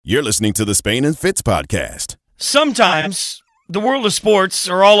You're listening to the Spain and Fitz podcast. Sometimes the world of sports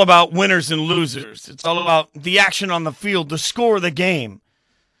are all about winners and losers. It's all about the action on the field, the score of the game.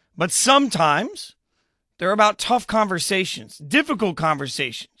 But sometimes they're about tough conversations, difficult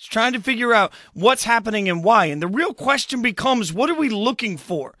conversations, trying to figure out what's happening and why. And the real question becomes, what are we looking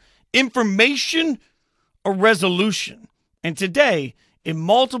for? Information or resolution? And today, in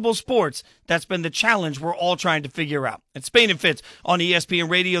multiple sports, that's been the challenge we're all trying to figure out. It's Spain and Fitz on ESPN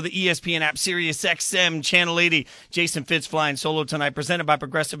Radio, the ESPN app, Sirius XM, Channel 80. Jason Fitz flying solo tonight, presented by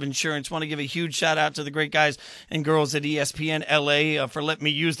Progressive Insurance. Want to give a huge shout out to the great guys and girls at ESPN LA for letting me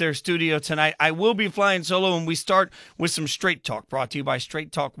use their studio tonight. I will be flying solo, and we start with some Straight Talk, brought to you by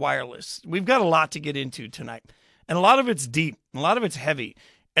Straight Talk Wireless. We've got a lot to get into tonight, and a lot of it's deep, a lot of it's heavy.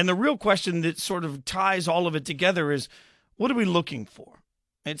 And the real question that sort of ties all of it together is, what are we looking for?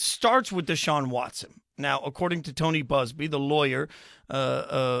 It starts with Deshaun Watson. Now, according to Tony Buzbee, the lawyer,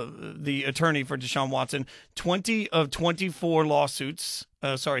 the attorney for Deshaun Watson, 20 of 24 lawsuits,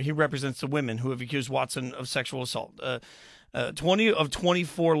 he represents the women who have accused Watson of sexual assault. 20 of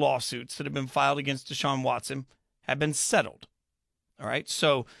 24 lawsuits that have been filed against Deshaun Watson have been settled. All right,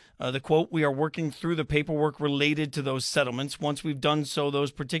 so the quote, "We are working through the paperwork related to those settlements. Once we've done so,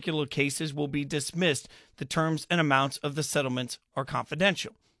 those particular cases will be dismissed. The terms and amounts of the settlements are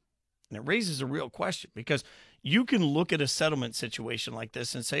confidential." And it raises a real question, because you can look at a settlement situation like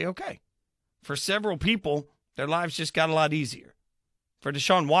this and say, okay, for several people, their lives just got a lot easier. For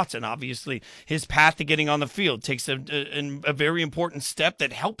Deshaun Watson, obviously, his path to getting on the field takes a very important step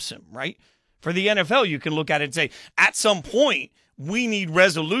that helps him, right? For the NFL, you can look at it and say, at some point, we need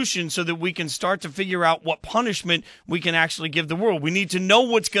resolution so that we can start to figure out what punishment we can actually give the world. We need to know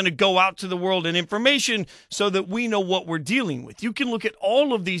what's going to go out to the world in information so that we know what we're dealing with. You can look at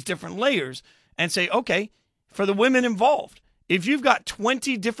all of these different layers and say, okay, for the women involved, if you've got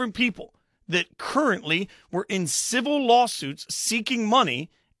 20 different people that currently were in civil lawsuits seeking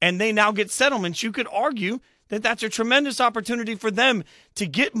money and they now get settlements, you could argue that that's a tremendous opportunity for them to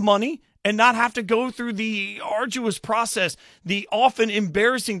get money and not have to go through the arduous process, the often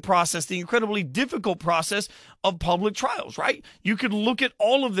embarrassing process, the incredibly difficult process of public trials, right? You could look at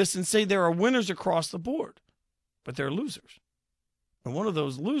all of this and say there are winners across the board, but there are losers. And one of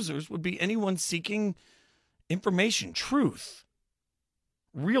those losers would be anyone seeking information, truth,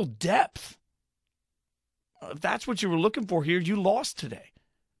 real depth. If that's what you were looking for here, you lost today.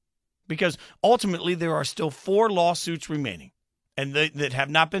 Because ultimately there are still 4 lawsuits remaining, and that have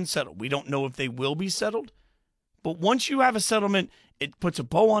not been settled. We don't know if they will be settled. But once you have a settlement, it puts a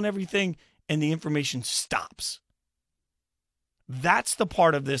bow on everything and the information stops. That's the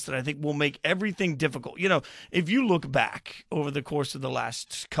part of this that I think will make everything difficult. You know, if you look back over the course of the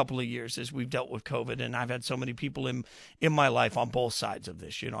last couple of years as we've dealt with COVID, and I've had so many people in my life on both sides of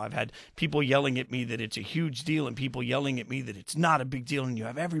this. You know, I've had people yelling at me that it's a huge deal and people yelling at me that it's not a big deal, and you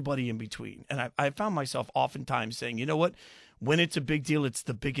have everybody in between. And I found myself oftentimes saying, you know what? When it's a big deal, it's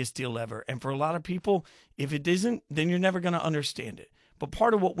the biggest deal ever. And for a lot of people, if it isn't, then you're never going to understand it. But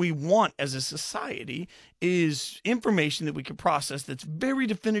part of what we want as a society is information that we can process that's very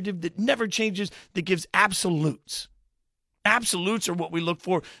definitive, that never changes, that gives absolutes. Absolutes are what we look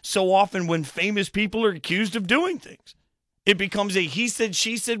for so often when famous people are accused of doing things. It becomes a he said,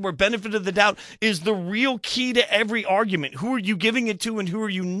 she said, where benefit of the doubt is the real key to every argument. Who are you giving it to and who are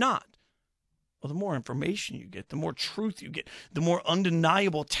you not? Well, the more information you get, the more truth you get, the more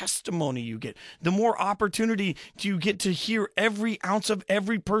undeniable testimony you get, the more opportunity you get to hear every ounce of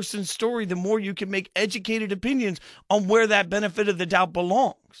every person's story, the more you can make educated opinions on where that benefit of the doubt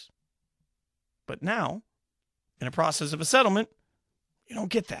belongs. But now, in a process of a settlement, you don't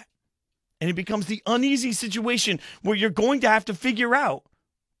get that. And it becomes the uneasy situation where you're going to have to figure out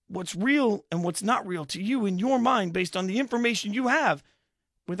what's real and what's not real to you in your mind based on the information you have,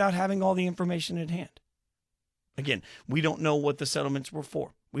 without having all the information at hand. Again, we don't know what the settlements were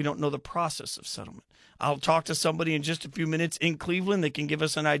for. We don't know the process of settlement. I'll talk to somebody in just a few minutes in Cleveland that can give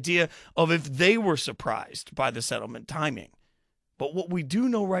us an idea of if they were surprised by the settlement timing. But what we do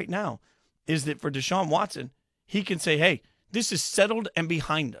know right now is that for Deshaun Watson, he can say, hey, this is settled and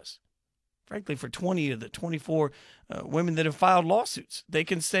behind us. Frankly, for 20 of the 24 women that have filed lawsuits, they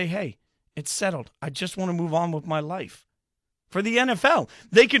can say, hey, it's settled. I just want to move on with my life. For the NFL,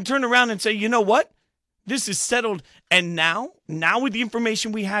 they can turn around and say, you know what? This is settled. And now with the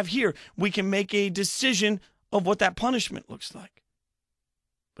information we have here, we can make a decision of what that punishment looks like.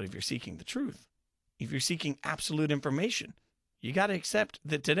 But if you're seeking the truth, if you're seeking absolute information, you got to accept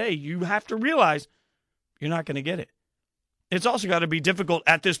that today you have to realize you're not going to get it. It's also got to be difficult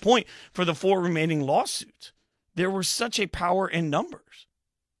at this point for the 4 remaining lawsuits. There was such a power in numbers.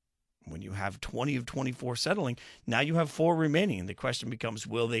 When you have 20 of 24 settling, now you have 4 remaining. And the question becomes,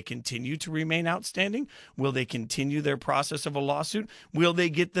 will they continue to remain outstanding? Will they continue their process of a lawsuit? Will they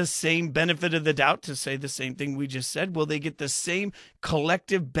get the same benefit of the doubt, to say the same thing we just said? Will they get the same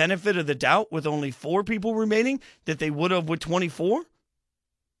collective benefit of the doubt with only 4 people remaining that they would have with 24?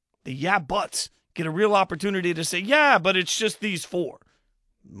 The yeah buts get a real opportunity to say, yeah, but it's just these 4.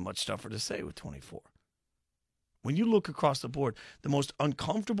 Much tougher to say with 24. When you look across the board, the most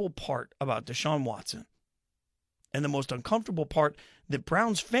uncomfortable part about Deshaun Watson and the most uncomfortable part that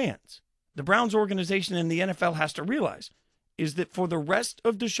Browns fans, the Browns organization and the NFL has to realize is that for the rest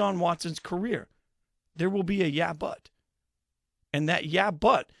of Deshaun Watson's career, there will be a yeah but. And that yeah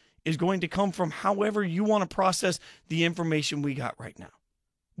but is going to come from however you want to process the information we got right now.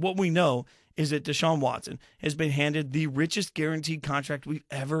 What we know is that Deshaun Watson has been handed the richest guaranteed contract we've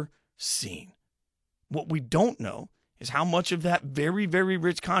ever seen. What we don't know is how much of that very, very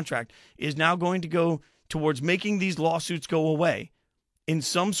rich contract is now going to go towards making these lawsuits go away in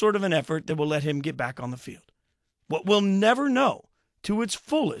some sort of an effort that will let him get back on the field. What we'll never know to its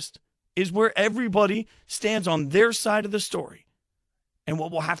fullest is where everybody stands on their side of the story. And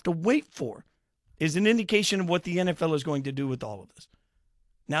what we'll have to wait for is an indication of what the NFL is going to do with all of this.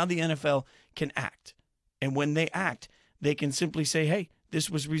 Now the NFL can act. And when they act, they can simply say, hey, this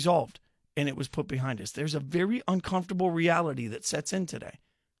was resolved. And it was put behind us. There's a very uncomfortable reality that sets in today.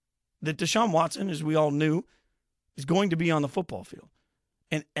 That Deshaun Watson, as we all knew, is going to be on the football field.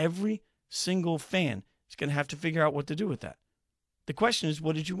 And every single fan is going to have to figure out what to do with that. The question is,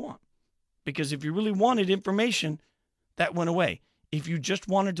 what did you want? Because if you really wanted information, that went away. If you just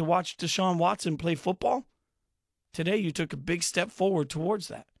wanted to watch Deshaun Watson play football, today you took a big step forward towards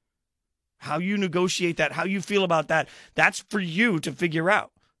that. How you negotiate that, how you feel about that, that's for you to figure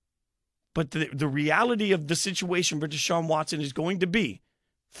out. But the reality of the situation for Deshaun Watson is going to be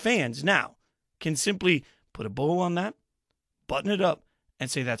fans now can simply put a bow on that, button it up, and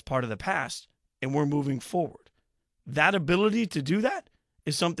say that's part of the past, and we're moving forward. That ability to do that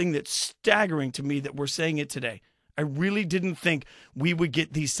is something that's staggering to me that we're saying it today. I really didn't think we would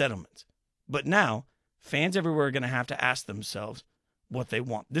get these settlements. But now, fans everywhere are going to have to ask themselves what they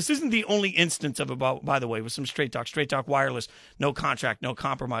want. This isn't the only instance of, about, by the way, with some Straight Talk Wireless, no contract, no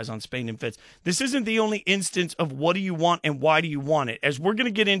compromise on Spain and Fitz. This isn't the only instance of what do you want and why do you want it, as we're going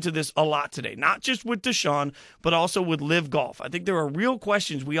to get into this a lot today, not just with Deshaun, but also with Live Golf. I think there are real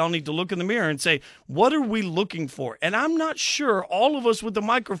questions we all need to look in the mirror and say, what are we looking for? And I'm not sure all of us with the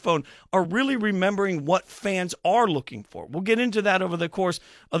microphone are really remembering what fans are looking for. We'll get into that over the course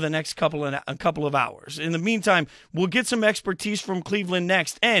of the next couple of hours. In the meantime, we'll get some expertise from Cleveland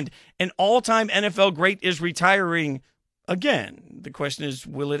next, and an all-time NFL great is retiring again. The question is,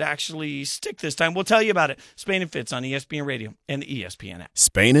 will it actually stick this time? We'll tell you about it. Spain and Fitz on ESPN Radio and the ESPN app.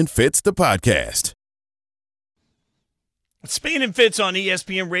 Spain and Fitz, the podcast. Spain and Fitz on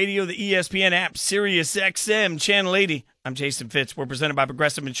ESPN Radio, the ESPN app, Sirius XM, Channel 80. I'm Jason Fitz. We're presented by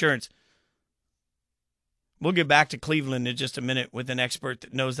Progressive Insurance. We'll get back to Cleveland in just a minute with an expert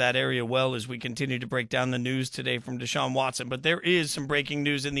that knows that area well as we continue to break down the news today from Deshaun Watson. But there is some breaking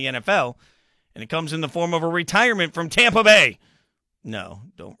news in the NFL, and it comes in the form of a retirement from Tampa Bay. No,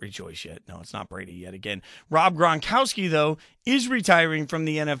 don't rejoice yet. No, it's not Brady yet again. Rob Gronkowski, though, is retiring from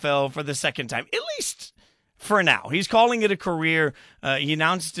the NFL for the second time, at least for now. He's calling it a career. He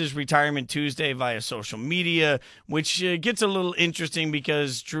announced his retirement Tuesday via social media, which gets a little interesting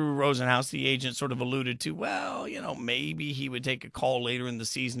because Drew Rosenhaus, the agent, sort of alluded to, well, maybe he would take a call later in the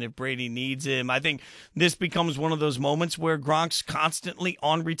season if Brady needs him. I think this becomes one of those moments where Gronk's constantly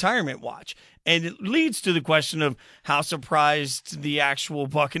on retirement watch. And it leads to the question of how surprised the actual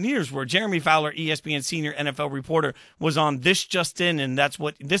Buccaneers were. Jeremy Fowler, ESPN senior NFL reporter, was on This Just In, and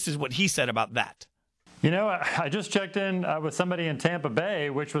this is what he said about that. I just checked in with somebody in Tampa Bay,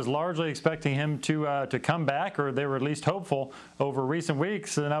 which was largely expecting him to come back, or they were at least hopeful over recent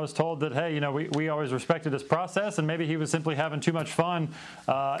weeks. And I was told that, hey, we always respected his process, and maybe he was simply having too much fun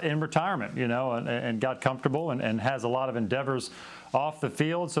in retirement, and got comfortable and has a lot of endeavors off the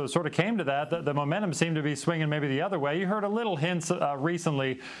field. So it sort of came to that. The momentum seemed to be swinging maybe the other way. You heard a little hints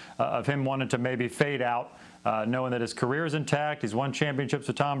recently of him wanting to maybe fade out, knowing that his career is intact. He's won championships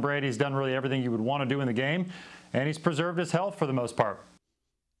with Tom Brady. He's done really everything you would want to do in the game, and he's preserved his health for the most part.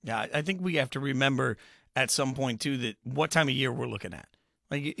 Yeah, I think we have to remember at some point, too, that what time of year we're looking at.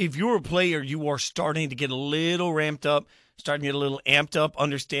 Like, if you're a player, you are starting to get a little ramped up, starting to get a little amped up,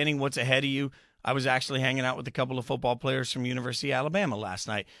 understanding what's ahead of you. I was actually hanging out with a couple of football players from University of Alabama last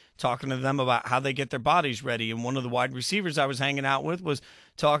night, talking to them about how they get their bodies ready. And one of the wide receivers I was hanging out with was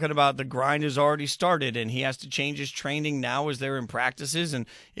talking about the grind has already started and he has to change his training now as they're in practices. And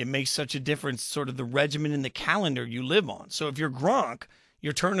it makes such a difference, sort of the regimen and the calendar you live on. So if you're Gronk,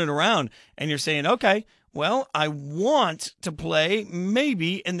 you're turning around and you're saying, okay, well, I want to play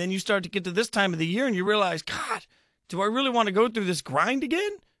maybe. And then you start to get to this time of the year and you realize, God, do I really want to go through this grind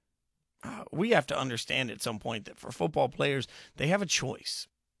again? We have to understand at some point that for football players, they have a choice.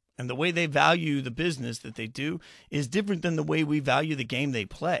 And the way they value the business that they do is different than the way we value the game they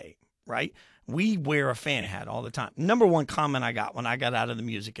play, right? We wear a fan hat all the time. Number one comment I got when I got out of the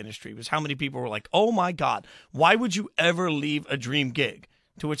music industry was how many people were like, oh my God, why would you ever leave a dream gig?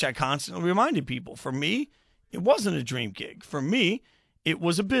 To which I constantly reminded people, for me, it wasn't a dream gig. For me, it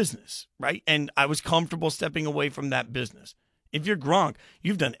was a business, right? And I was comfortable stepping away from that business. If you're Gronk,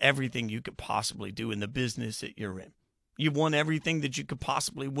 you've done everything you could possibly do in the business that you're in. You've won everything that you could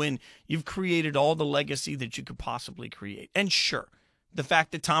possibly win. You've created all the legacy that you could possibly create. And sure, the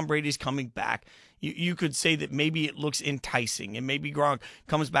fact that Tom Brady's coming back, you could say that maybe it looks enticing. And maybe Gronk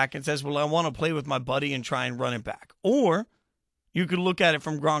comes back and says, well, I want to play with my buddy and try and run it back. Or you could look at it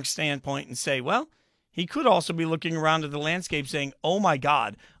from Gronk's standpoint and say, well, he could also be looking around at the landscape saying, oh my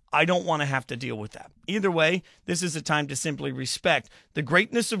God, I don't want to have to deal with that. Either way, this is a time to simply respect the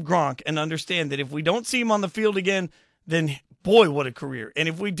greatness of Gronk and understand that if we don't see him on the field again, then boy, what a career. And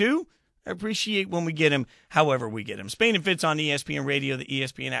if we do, I appreciate when we get him, however we get him. Spain and Fitz on ESPN Radio, the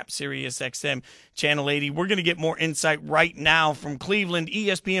ESPN app, Sirius XM, Channel 80. We're going to get more insight right now from Cleveland.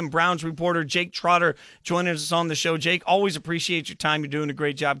 ESPN Browns reporter Jake Trotter joining us on the show. Jake, always appreciate your time. You're doing a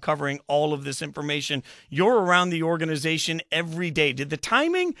great job covering all of this information. You're around the organization every day. Did the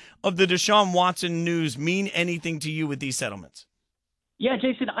timing of the Deshaun Watson news mean anything to you with these settlements? Yeah,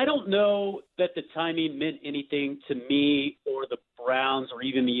 Jason, I don't know that the timing meant anything to me or the Browns or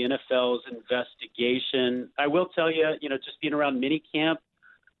even the NFL's investigation. I will tell you, just being around minicamp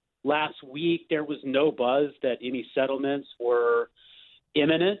last week, there was no buzz that any settlements were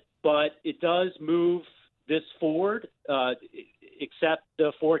imminent, but it does move this forward, except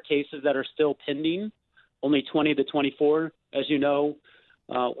the 4 cases that are still pending. Only 20 to 24, as you know,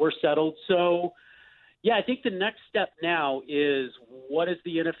 were settled. So, yeah, I think the next step now is what is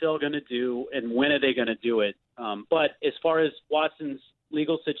the NFL going to do and when are they going to do it? But as far as Watson's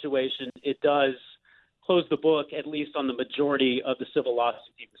legal situation, it does close the book, at least on the majority of the civil lawsuits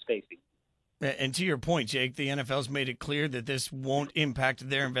he was facing. And to your point, Jake, the NFL's made it clear that this won't impact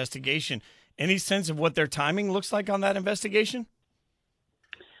their investigation. Any sense of what their timing looks like on that investigation?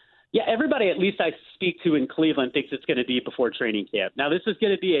 Yeah, everybody at least I speak to in Cleveland thinks it's going to be before training camp. Now, this is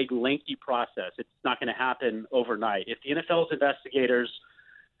going to be a lengthy process. It's not going to happen overnight. If the NFL's investigators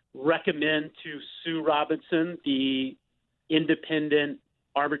recommend to Sue Robinson, the independent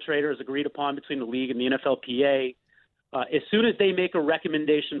arbitrator as agreed upon between the league and the NFLPA, as soon as they make a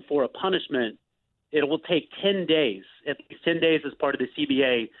recommendation for a punishment, it will take 10 days, at least 10 days as part of the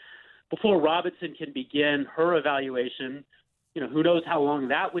CBA, before Robinson can begin her evaluation. Who knows how long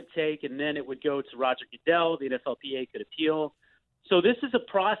that would take, and then it would go to Roger Goodell. The NFLPA could appeal. So this is a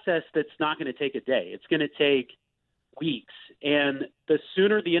process that's not going to take a day. It's going to take weeks. And the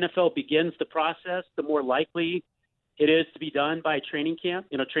sooner the NFL begins the process, the more likely it is to be done by training camp.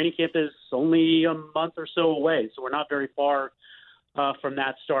 Training camp is only a month or so away, so we're not very far from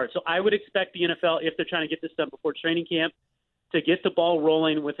that start. So I would expect the NFL, if they're trying to get this done before training camp, to get the ball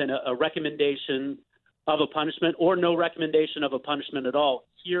rolling with a recommendation of a punishment or no recommendation of a punishment at all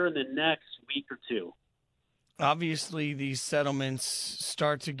here in the next week or two. Obviously, these settlements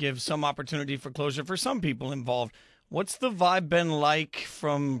start to give some opportunity for closure for some people involved. What's the vibe been like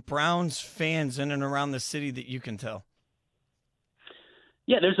from Browns fans in and around the city that you can tell?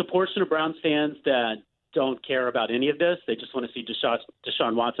 Yeah, there's a portion of Browns fans that don't care about any of this. They just want to see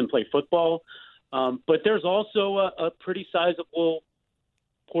Deshaun Watson play football. But there's also a pretty sizable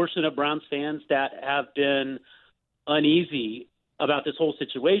portion of Browns fans that have been uneasy about this whole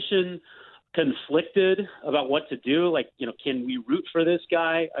situation, conflicted about what to do. Like, can we root for this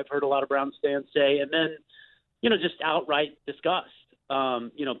guy? I've heard a lot of Browns fans say, and then, just outright disgust.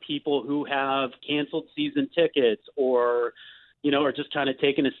 People who have canceled season tickets or, are just kind of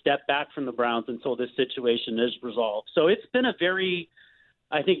taking a step back from the Browns until this situation is resolved. So it's been a very,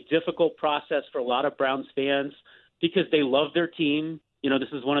 I think, difficult process for a lot of Browns fans because they love their team. This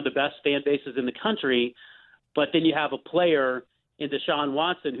is one of the best fan bases in the country, but then you have a player in Deshaun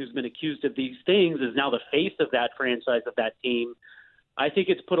Watson who's been accused of these things, is now the face of that franchise, of that team. I think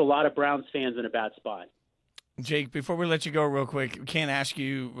it's put a lot of Browns fans in a bad spot. Jake, before we let you go real quick, we can't ask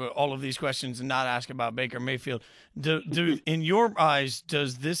you all of these questions and not ask about Baker Mayfield. In your eyes,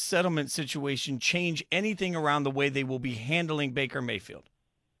 does this settlement situation change anything around the way they will be handling Baker Mayfield?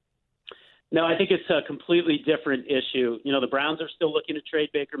 No, I think it's a completely different issue. You know, the Browns are still looking to trade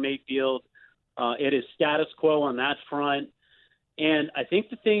Baker Mayfield. It is status quo on that front. And I think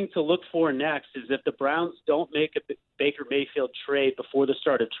the thing to look for next is if the Browns don't make a Baker Mayfield trade before the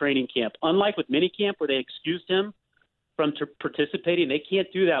start of training camp, unlike with minicamp where they excused him from participating, they can't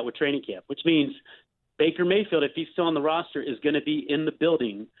do that with training camp, which means Baker Mayfield, if he's still on the roster, is going to be in the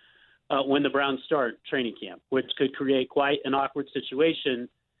building when the Browns start training camp, which could create quite an awkward situation.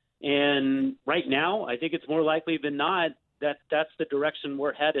 And right now, I think it's more likely than not that that's the direction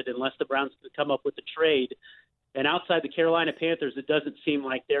we're headed unless the Browns come up with a trade. And outside the Carolina Panthers, it doesn't seem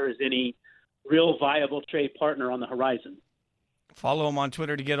like there is any real viable trade partner on the horizon. Follow him on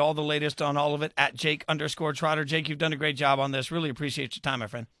Twitter to get all the latest on all of it at Jake_Trotter. Jake, you've done a great job on this. Really appreciate your time, my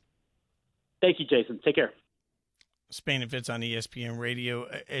friend. Thank you, Jason. Take care. Spain and Fitz on ESPN Radio.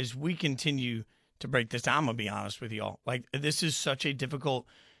 As we continue to break this down, I'm going to be honest with y'all. Like, this is such a difficult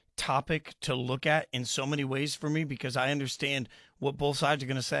topic to look at in so many ways for me because I understand what both sides are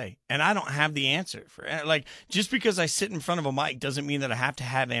going to say. And I don't have the answer for it. Like, just because I sit in front of a mic doesn't mean that I have to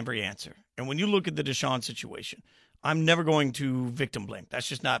have every answer. And when you look at the Deshaun situation, I'm never going to victim blame. That's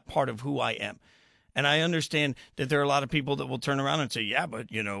just not part of who I am. And I understand that there are a lot of people that will turn around and say, yeah,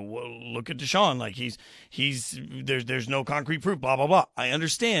 but, you know, well, look at Deshaun. Like, there's no concrete proof, blah, blah, blah. I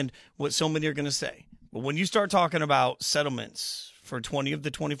understand what so many are going to say. But when you start talking about settlements for 20 of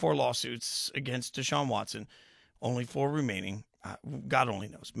the 24 lawsuits against Deshaun Watson, only 4 remaining, God only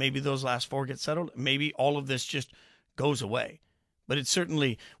knows. Maybe those last 4 get settled. Maybe all of this just goes away. But it's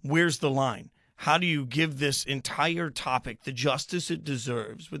certainly, where's the line? How do you give this entire topic the justice it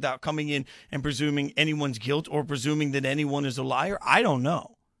deserves without coming in and presuming anyone's guilt or presuming that anyone is a liar? I don't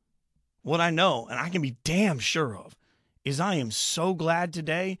know. What I know, and I can be damn sure of, is I am so glad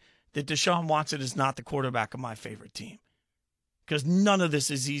today that Deshaun Watson is not the quarterback of my favorite team. Because none of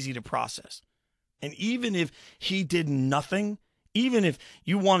this is easy to process. And even if he did nothing, even if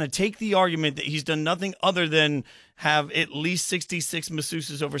you want to take the argument that he's done nothing other than have at least 66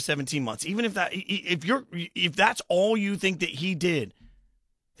 masseuses over 17 months, even if that's all you think that he did,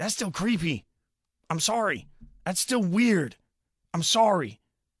 that's still creepy. I'm sorry. That's still weird. I'm sorry.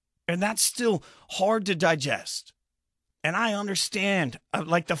 And that's still hard to digest. And I understand,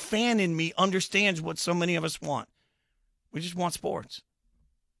 like the fan in me understands what so many of us want. We just want sports.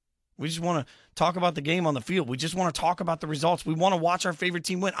 We just want to talk about the game on the field. We just want to talk about the results. We want to watch our favorite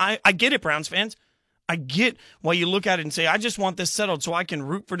team win. I get it, Browns fans. I get why you look at it and say, I just want this settled so I can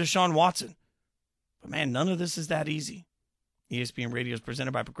root for Deshaun Watson. But, man, none of this is that easy. ESPN Radio is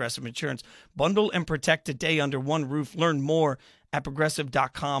presented by Progressive Insurance. Bundle and protect today under one roof. Learn more at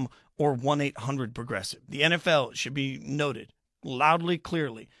Progressive.com or 1-800-PROGRESSIVE. The NFL, should be noted, loudly,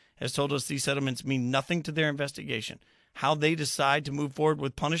 clearly, has told us these settlements mean nothing to their investigation. How they decide to move forward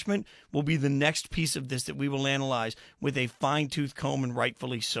with punishment will be the next piece of this that we will analyze with a fine-tooth comb, and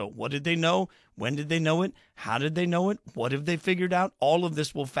rightfully so. What did they know? When did they know it? How did they know it? What have they figured out? All of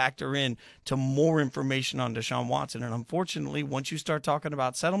this will factor in to more information on Deshaun Watson. And unfortunately, once you start talking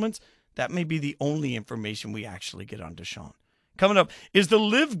about settlements, that may be the only information we actually get on Deshaun. Coming up, is the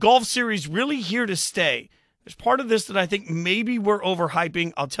Live Golf Series really here to stay? There's part of this that I think maybe we're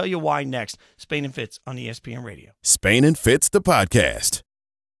overhyping. I'll tell you why next. Spain and Fitz on ESPN Radio. Spain and Fitz, the podcast.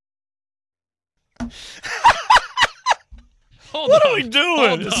 What are we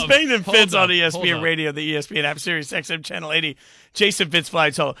doing? Spain and Fitz on ESPN Radio, the ESPN app, Sirius XM Channel 80. Jason Fitz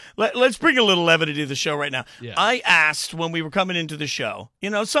flies home. Let's bring a little levity to the show right now. Yeah. I asked when we were coming into the show,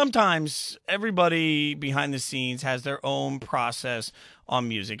 sometimes everybody behind the scenes has their own process on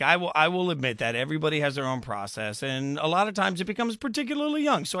music. I will admit that everybody has their own process, and a lot of times it becomes particularly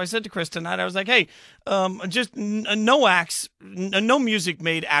young. So I said to Chris tonight, I was like, hey, just no acts, no music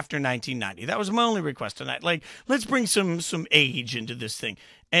made after 1990. That was my only request tonight. Like, let's bring some age into this thing.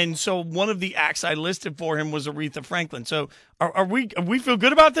 And so one of the acts I listed for him was Aretha Franklin. So are we feel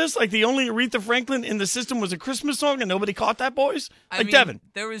good about this? Like the only Aretha Franklin in the system was a Christmas song and nobody caught that, boys? Devin,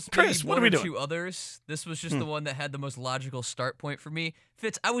 there was Chris, one or two others. This was just the one that had the most logical start point for me.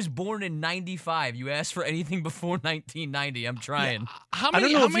 Fitz, I was born in 95. You asked for anything before 1990. I'm trying. Yeah. I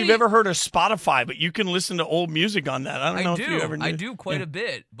don't know if you've ever heard of Spotify, but you can listen to old music on that. I don't know if you ever knew. I do quite a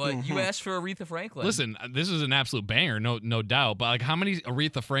bit, but you asked for Aretha Franklin. Listen, this is an absolute banger, no doubt. But like, how many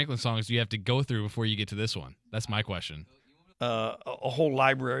Aretha Franklin songs do you have to go through before you get to this one? That's my question. a whole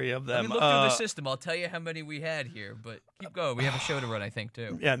library of them. Let me look through the system. I'll tell you how many we had here, but keep going. We have a show to run, I think,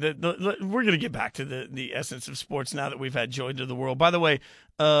 too. Yeah, we're going to get back to the essence of sports now that we've had Joy to the World. By the way,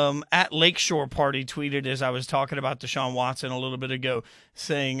 at Lakeshore Party tweeted as I was talking about Deshaun Watson a little bit ago,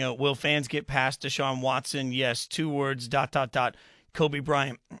 saying, will fans get past Deshaun Watson? Yes, 2 words, ... Kobe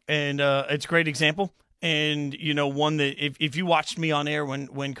Bryant. And it's a great example. And, one that if you watched me on air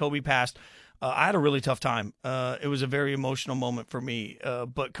when Kobe passed, I had a really tough time. It was a very emotional moment for me.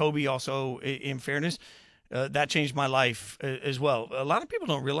 But Kobe also, in fairness, that changed my life as well. A lot of people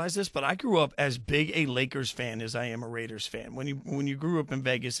don't realize this, but I grew up as big a Lakers fan as I am a Raiders fan. When you grew up in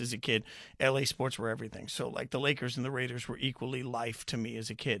Vegas as a kid, LA sports were everything. So like the Lakers and the Raiders were equally life to me as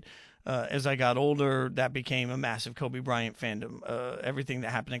a kid. As I got older, that became a massive Kobe Bryant fandom. Everything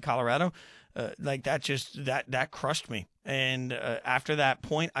that happened in Colorado, that crushed me. And after that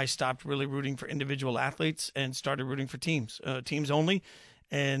point, I stopped really rooting for individual athletes and started rooting for teams only.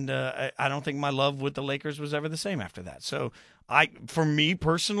 And I don't think my love with the Lakers was ever the same after that. So for me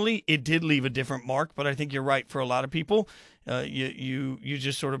personally, it did leave a different mark. But I think you're right. For a lot of people, you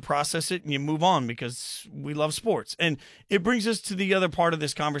just sort of process it and you move on because we love sports. And it brings us to the other part of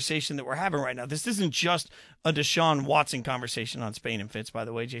this conversation that we're having right now. This isn't just a Deshaun Watson conversation on Spain and Fitz, by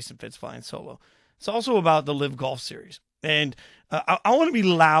the way. Jason Fitz flying solo. It's also about the Live Golf Series. And I want to be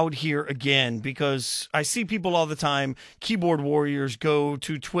loud here again because I see people all the time, keyboard warriors, go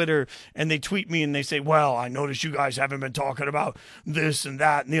to Twitter and they tweet me and they say, well, I noticed you guys haven't been talking about this and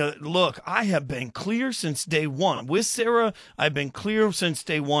that and the other. Look, I have been clear since day one. With Sarah, I've been clear since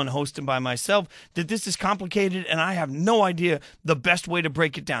day one, hosting by myself, that this is complicated and I have no idea the best way to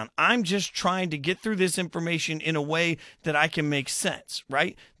break it down. I'm just trying to get through this information in a way that I can make sense,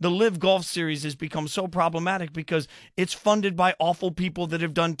 right? The Live Golf Series has become so problematic because it's funded by awful people that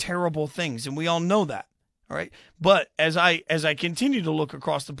have done terrible things, and we all know that. All right. But as I continue to look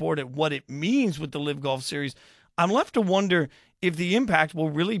across the board at what it means with the Live Golf Series, I'm left to wonder if the impact will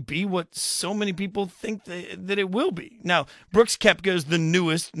really be what so many people think that it will be. Now, Brooks Koepka is the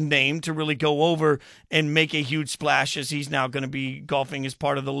newest name to really go over and make a huge splash, as he's now going to be golfing as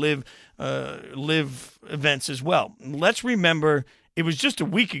part of the Live events as well. Let's remember, it was just a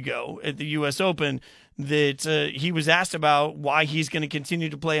week ago at the U.S. Open that he was asked about why he's going to continue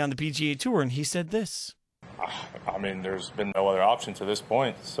to play on the PGA Tour, and he said this. I mean, there's been no other option to this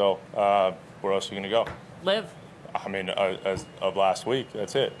point, so where else are you going to go? Live. I mean, as of last week,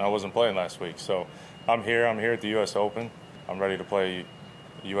 that's it. I wasn't playing last week, so I'm here at the U.S. Open. I'm ready to play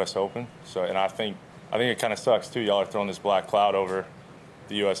U.S. Open. So, and I think it kind of sucks, too. Y'all are throwing this black cloud over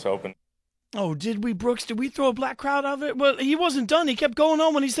the U.S. Open. Oh, did we, Brooks? Did we throw a black cloud of it? Well, he wasn't done. He kept going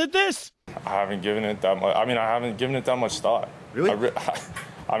on when he said this. I haven't given it that much. I mean, I haven't given it that much thought. Really?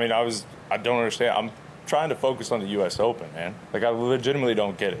 I don't understand. I'm trying to focus on the U.S. Open, man. Like, I legitimately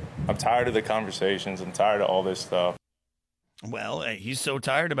don't get it. I'm tired of the conversations. I'm tired of all this stuff. Well, he's so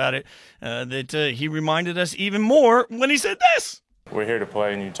tired about it that he reminded us even more when he said this. We're here to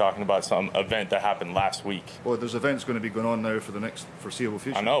play, and you're talking about some event that happened last week. Well, there's events going to be going on now for the next foreseeable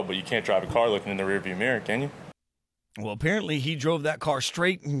future. I know, but you can't drive a car looking in the rearview mirror, can you? Well, apparently he drove that car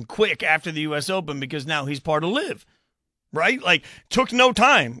straight and quick after the U.S. Open because now he's part of Live, right? Like, took no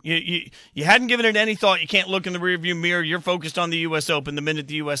time. You hadn't given it any thought. You can't look in the rearview mirror. You're focused on the U.S. Open. The minute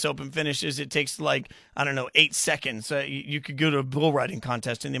the U.S. Open finishes, it takes 8 seconds. You could go to a bull riding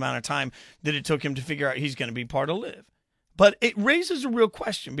contest in the amount of time that it took him to figure out he's going to be part of Live. But it raises a real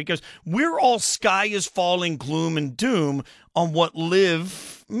question because we're all sky is falling gloom and doom on what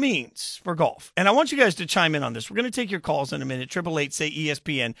Live means for golf. And I want you guys to chime in on this. We're going to take your calls in a minute.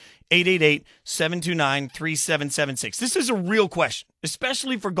 888-SAY-ESPN, 888-729-3776. This is a real question,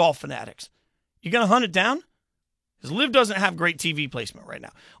 especially for golf fanatics. You going to hunt it down? Because Live doesn't have great TV placement right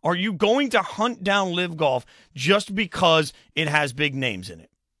now. Are you going to hunt down Live Golf just because it has big names in it?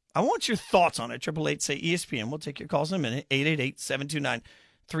 I want your thoughts on it. 888-SAY-ESPN. We'll take your calls in a minute.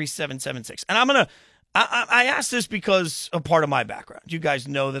 888-729-3776. And I asked this because of part of my background. You guys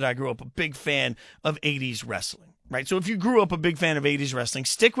know that I grew up a big fan of 80s wrestling, right? So if you grew up a big fan of 80s wrestling,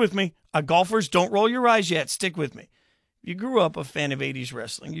 stick with me. Golfers, don't roll your eyes yet. Stick with me. You grew up a fan of 80s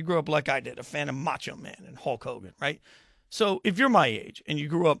wrestling. You grew up like I did, a fan of Macho Man and Hulk Hogan, right? So if you're my age and you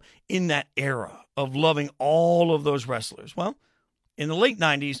grew up in that era of loving all of those wrestlers, well, in the late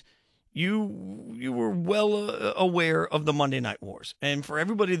 90s, you were well aware of the Monday Night Wars. And for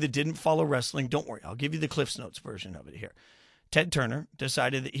everybody that didn't follow wrestling, don't worry. I'll give you the Cliff's Notes version of it here. Ted Turner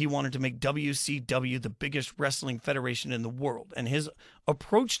decided that he wanted to make WCW the biggest wrestling federation in the world. And his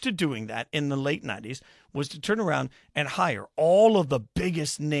approach to doing that in the late 90s was to turn around and hire all of the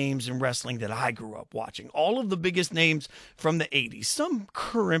biggest names in wrestling that I grew up watching, all of the biggest names from the 80s, some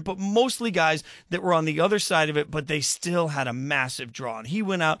current, but mostly guys that were on the other side of it, but they still had a massive draw. And he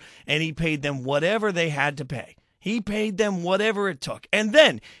went out and he paid them whatever they had to pay. He paid them whatever it took. And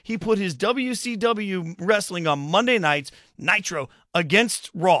then he put his WCW wrestling on Monday nights, Nitro,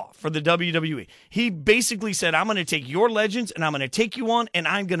 against Raw for the WWE. He basically said, I'm going to take your legends and I'm going to take you on and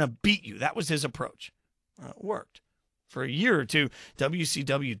I'm going to beat you. That was his approach. It worked. For a year or two,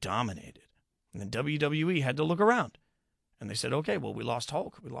 WCW dominated. And then WWE had to look around. And they said, okay, well, we lost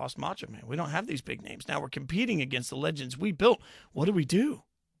Hulk. We lost Macho Man. We don't have these big names. Now we're competing against the legends we built. What do we do?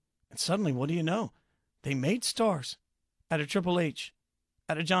 And suddenly, what do you know? They made stars out of Triple H,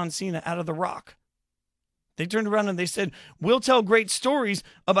 out of John Cena, out of The Rock. They turned around and they said, we'll tell great stories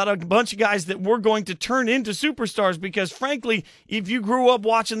about a bunch of guys that we're going to turn into superstars because, frankly, if you grew up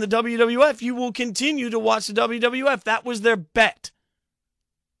watching the WWF, you will continue to watch the WWF. That was their bet.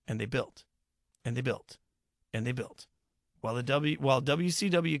 And they built, and they built, and they built. While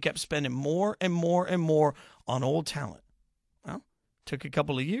WCW kept spending more and more and more on old talent. Well, took a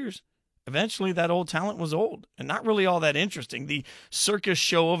couple of years. Eventually, that old talent was old and not really all that interesting. The circus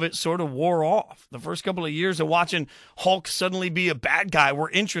show of it sort of wore off. The first couple of years of watching Hulk suddenly be a bad guy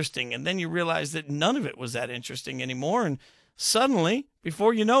were interesting, and then you realize that none of it was that interesting anymore. And suddenly,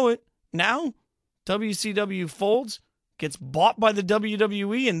 before you know it, now WCW folds, gets bought by the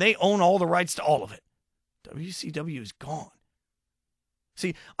WWE, and they own all the rights to all of it. WCW is gone.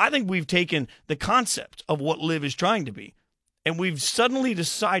 See, I think we've taken the concept of what Live is trying to be, and we've suddenly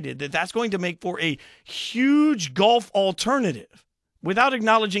decided that that's going to make for a huge golf alternative without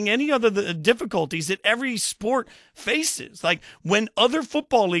acknowledging any other the difficulties that every sport faces. Like when other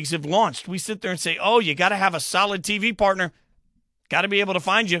football leagues have launched, we sit there and say, oh, you got to have a solid TV partner. Got to be able to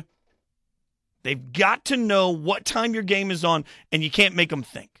find you. They've got to know what time your game is on, and you can't make them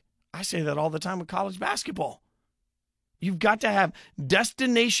think. I say that all the time with college basketball. You've got to have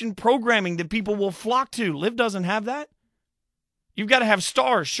destination programming that people will flock to. Live doesn't have that. You've got to have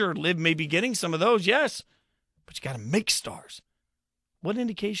stars. Sure, Live may be getting some of those, yes. But you got to make stars. What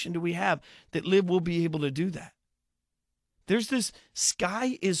indication do we have that Live will be able to do that? There's this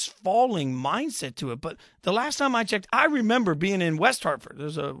sky is falling mindset to it. But the last time I checked, I remember being in West Hartford.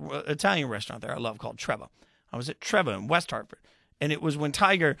 There's an Italian restaurant there I love called Treva. I was at Treva in West Hartford. And it was when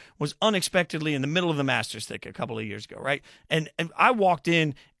Tiger was unexpectedly in the middle of the Masters thick a couple of years ago, right? And I walked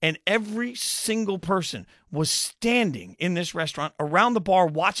in, and every single person was standing in this restaurant around the bar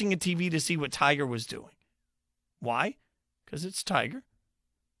watching a TV to see what Tiger was doing. Why? Because it's Tiger.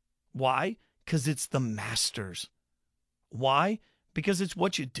 Why? Because it's the Masters. Why? Because it's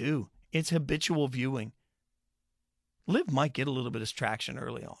what you do. It's habitual viewing. Live might get a little bit of traction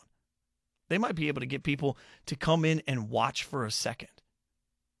early on. They might be able to get people to come in and watch for a second.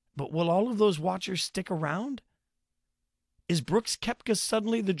 But will all of those watchers stick around? Is Brooks Koepka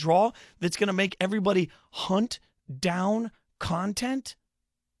suddenly the draw that's going to make everybody hunt down content?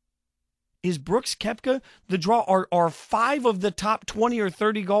 Is Brooks Koepka the draw? Are 5 of the top 20 or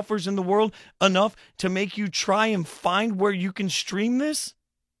 30 golfers in the world enough to make you try and find where you can stream this?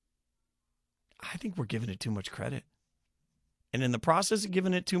 I think we're giving it too much credit. And in the process of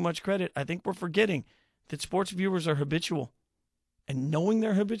giving it too much credit, I think we're forgetting that sports viewers are habitual. And knowing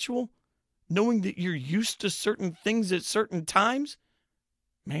they're habitual, knowing that you're used to certain things at certain times,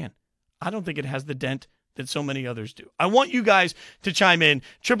 man, I don't think it has the dent that so many others do. I want you guys to chime in.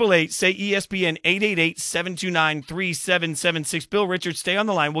 888, say ESPN, 888-729-3776. Bill Richards, stay on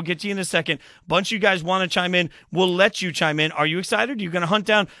the line. We'll get to you in a second. Bunch of you guys want to chime in. We'll let you chime in. Are you excited? Are you going to hunt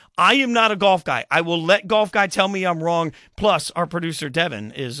down? I am not a golf guy. I will let golf guy tell me I'm wrong. Plus, our producer,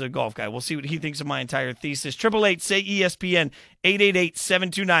 Devin, is a golf guy. We'll see what he thinks of my entire thesis. 888, say ESPN,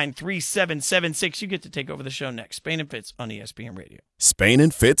 888-729-3776. You get to take over the show next. Spain and Fitz on ESPN Radio. Spain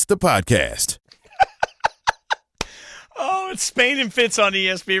and Fitz, the podcast. Oh, it's Spain and Fitz on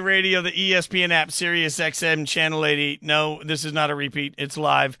ESPN Radio, the ESPN app, Sirius XM, Channel 80. No, this is not a repeat. It's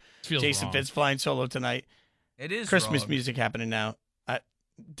live. Jason wrong. Fitz flying solo tonight. It is Christmas wrong. music happening now.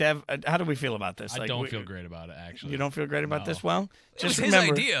 Dev, how do we feel about this? I don't feel great about it, actually. You don't feel great about No. this? Well, It was just his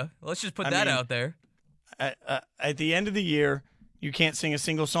remember, idea. Let's just put that out there. at the end of the year, you can't sing a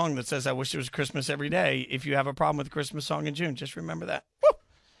single song that says, I wish it was Christmas every day if you have a problem with a Christmas song in June. Just remember that. Woo!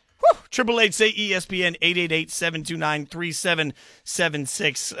 888, say ESPN,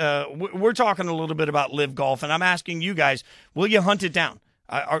 888-729-3776. We're talking a little bit about Live Golf, and I'm asking you guys, will you hunt it down?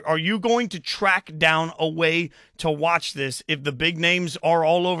 Are you going to track down a way to watch this if the big names are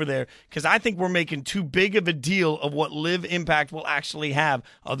all over there? Because I think we're making too big of a deal of what live impact will actually have,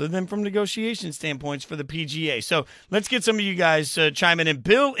 other than from negotiation standpoints for the PGA. So let's get some of you guys chiming in.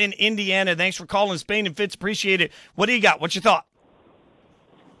 Bill in Indiana, thanks for calling. Spain and Fitz, appreciate it. What do you got? What's your thought?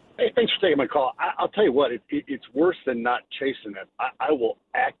 Hey, thanks for taking my call. I'll tell you what, it's worse than not chasing it. I will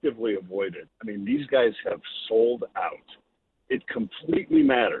actively avoid it. I mean, these guys have sold out. It completely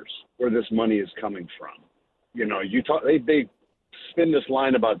matters where this money is coming from. You know, they spin this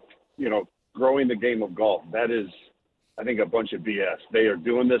line about, growing the game of golf. That is, I think, a bunch of BS. They are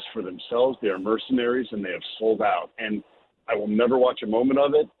doing this for themselves. They are mercenaries, and they have sold out. And I will never watch a moment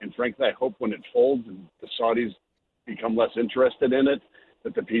of it. And frankly, I hope when it folds and the Saudis become less interested in it,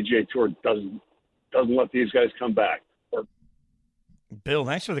 that the PGA Tour doesn't let these guys come back. Bill,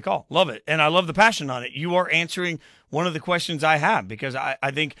 thanks for the call. Love it. And I love the passion on it. You are answering one of the questions I have, because I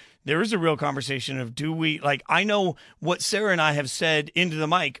think there is a real conversation of, I know what Sarah and I have said into the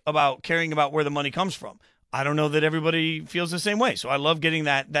mic about caring about where the money comes from. I don't know that everybody feels the same way. So I love getting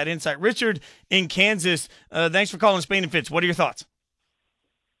that insight. Richard in Kansas, thanks for calling Spain and Fitz. What are your thoughts?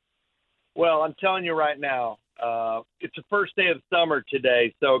 Well, I'm telling you right now, it's the first day of summer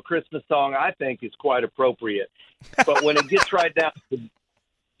today, so a Christmas song I think is quite appropriate. But when it gets right down to,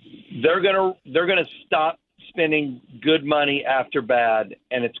 they're gonna stop spending good money after bad,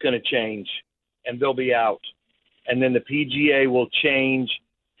 and it's going to change, and they'll be out, and then the PGA will change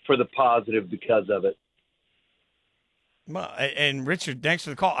for the positive because of it. Well, and Richard, thanks for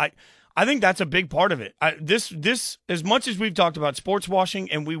the call. I think that's a big part of it. This as much as we've talked about sports washing,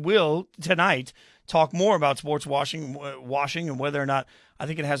 and we will tonight talk more about sports washing and whether or not I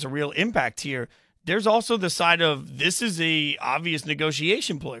think it has a real impact here. There's also the side of this is a obvious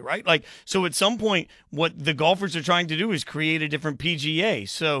negotiation ploy, right? Like, so at some point, what the golfers are trying to do is create a different PGA.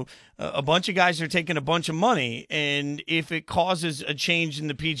 So a bunch of guys are taking a bunch of money, and if it causes a change in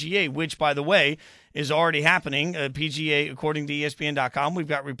the PGA, which, by the way, is already happening, PGA, according to ESPN.com, we've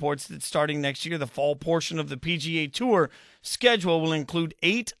got reports that starting next year, the fall portion of the PGA Tour schedule will include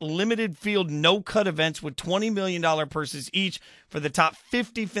 8 limited field no-cut events with $20 million purses each for the top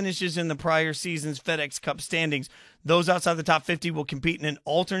 50 finishes in the prior season's FedEx Cup standings. Those outside the top 50 will compete in an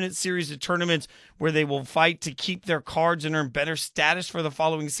alternate series of tournaments where they will fight to keep their cards and earn better status for the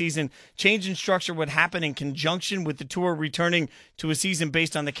following season. Change in structure would happen in conjunction with the tour returning to a season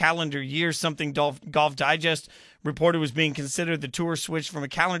based on the calendar year, something Golf Digest reported was being considered. The tour switched from a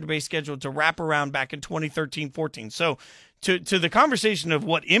calendar-based schedule to wraparound back in 2013-14. So to the conversation of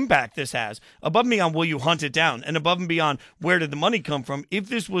what impact this has, above and beyond will you hunt it down, and above and beyond where did the money come from, if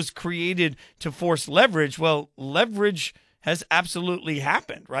this was created to force leverage, well, leverage has absolutely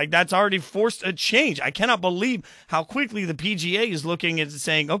happened, right? That's already forced a change. I cannot believe how quickly the PGA is looking at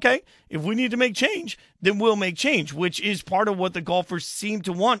saying, okay, if we need to make change, then we'll make change, which is part of what the golfers seem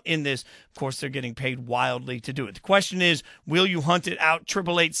to want in this. Of course, they're getting paid wildly to do it. The question is, will you hunt it out?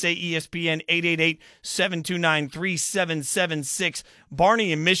 888-SAY-ESPN, 888-729-3776.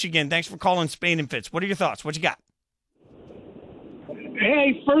 Barney in Michigan, thanks for calling Spain and Fitz. What are your thoughts? What you got?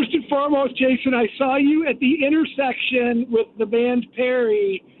 Hey, first and foremost, Jason, I saw you at the intersection with the band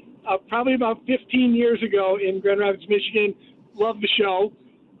Perry probably about 15 years ago in Grand Rapids, Michigan. Love the show.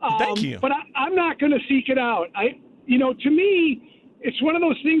 Thank you. But I'm not going to seek it out. To me, it's one of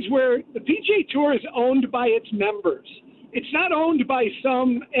those things where the PGA Tour is owned by its members. It's not owned by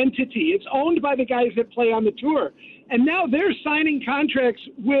some entity. It's owned by the guys that play on the tour. And now they're signing contracts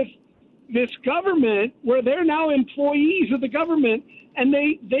with this government where they're now employees of the government, and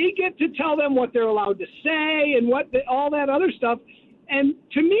they get to tell them what they're allowed to say and all that other stuff. And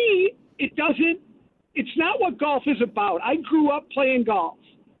to me, it's not what golf is about. I grew up playing golf,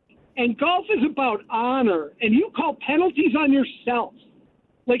 and golf is about honor, and you call penalties on yourself.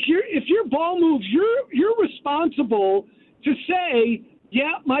 Like if your ball moves, you're responsible to say,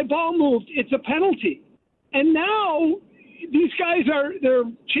 yeah, my ball moved, it's a penalty. And now these guys they're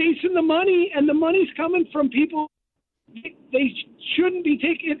chasing the money, and the money's coming from people they shouldn't be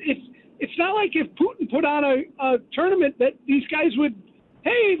taking. It's not like if Putin put on a tournament that these guys would,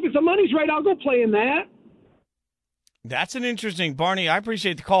 hey, if the money's right, I'll go play in that. That's an interesting, Barney, I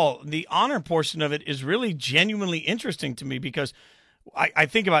appreciate the call. The honor portion of it is really genuinely interesting to me, because I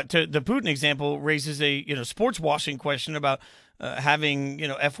think about the Putin example raises a sports washing question about having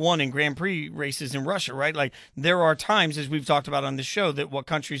F1 and Grand Prix races in Russia, right? Like, there are times, as we've talked about on the show, that what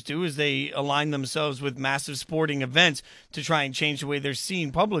countries do is they align themselves with massive sporting events to try and change the way they're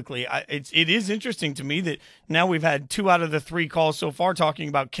seen publicly. It is interesting to me that now we've had 2 out of the 3 calls so far talking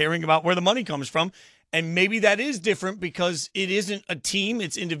about caring about where the money comes from. And maybe that is different because it isn't a team,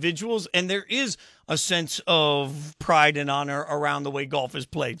 it's individuals, and there is a sense of pride and honor around the way golf is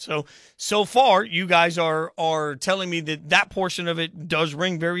played. So far, you guys are telling me that portion of it does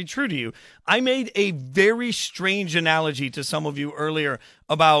ring very true to you. I made a very strange analogy to some of you earlier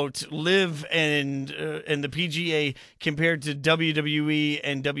about LIV and the PGA compared to WWE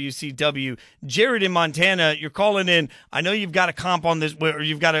and WCW. Jared in Montana, you're calling in. I know you've got a comp on this, or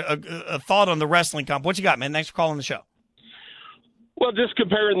you've got a thought on the wrestling comp. What you got, man? Thanks for calling the show. Well, just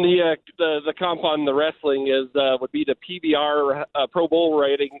comparing the comp on the wrestling would be the PBR Pro Bowl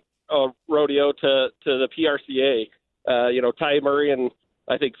rating rodeo to the PRCA. Ty Murray and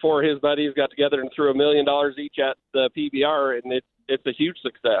I think 4 of his buddies got together and threw $1 million each at the PBR, and it's a huge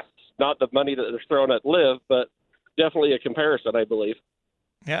success. Not the money that they're throwing at LIV, but definitely a comparison, I believe.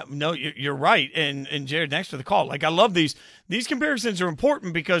 Yeah, no, you're right. And Jared, thanks for the call. Like, I love these comparisons are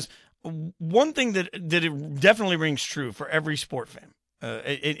important because one thing that it definitely rings true for every sport fan,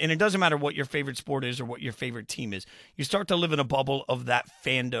 and it doesn't matter what your favorite sport is or what your favorite team is, you start to live in a bubble of that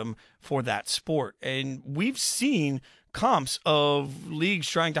fandom for that sport. And we've seen comps of leagues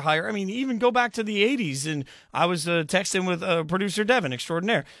trying to hire. I mean, even go back to the 80s. And I was texting with producer Devin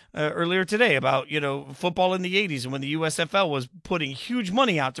extraordinaire earlier today about, football in the 80s and when the USFL was putting huge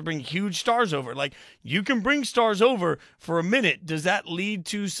money out to bring huge stars over. Like, you can bring stars over for a minute. Does that lead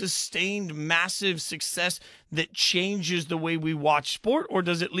to sustained massive success that changes the way we watch sport? Or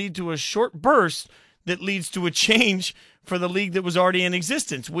does it lead to a short burst that leads to a change for the league that was already in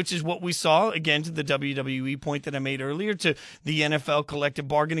existence, which is what we saw, again, to the WWE point that I made earlier, to the NFL collective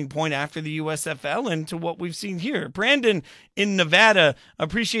bargaining point after the USFL, and to what we've seen here. Brandon in Nevada,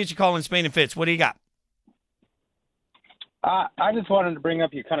 appreciate you calling Spain and Fitz. What do you got? I just wanted to bring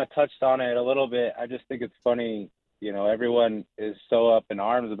up, you kind of touched on it a little bit. I just think it's funny, everyone is so up in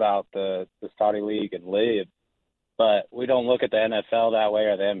arms about the Saudi League and LIV, but we don't look at the NFL that way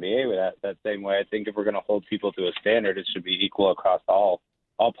or the NBA with that same way. I think if we're going to hold people to a standard, it should be equal across all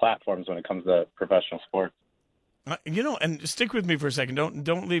platforms when it comes to professional sports. And stick with me for a second.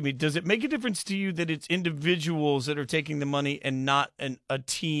 Don't leave me. Does it make a difference to you that it's individuals that are taking the money and not a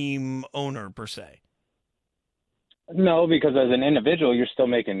team owner per se? No, because as an individual, you're still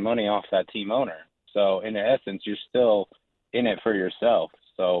making money off that team owner. So in essence, you're still in it for yourself.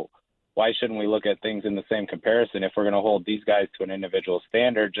 So why shouldn't we look at things in the same comparison if we're going to hold these guys to an individual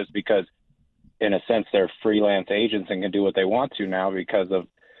standard just because, in a sense, they're freelance agents and can do what they want to now because of,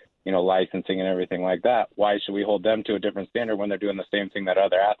 licensing and everything like that? Why should we hold them to a different standard when they're doing the same thing that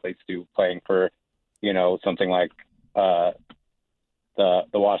other athletes do, playing for, something like the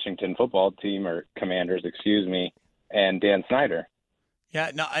Washington football team or Commanders, and Dan Snyder?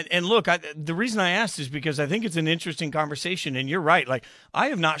 Yeah, no, and look, the reason I asked is because I think it's an interesting conversation, and you're right. Like, I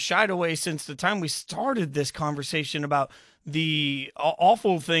have not shied away since the time we started this conversation about the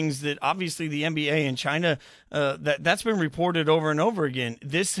awful things that obviously the NBA and China, that's been reported over and over again.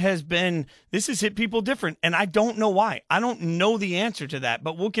 This has hit people different, and I don't know why. I don't know the answer to that,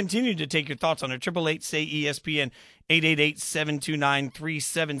 but we'll continue to take your thoughts on it. 888-SAY-ESPN,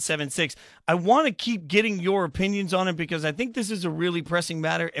 888-729-3776. I want to keep getting your opinions on it because I think this is a really pressing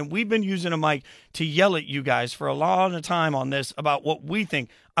matter, and we've been using a mic to yell at you guys for a lot of time on this about what we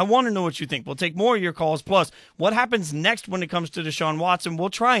think. I want to know what you think. We'll take more of your calls. Plus, what happens next when it comes to Deshaun Watson? We'll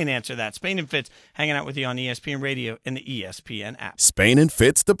try and answer that. Spain and Fitz hanging out with you on ESPN Radio and the ESPN app. Spain and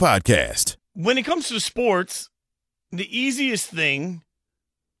Fitz, the podcast. When it comes to sports, the easiest thing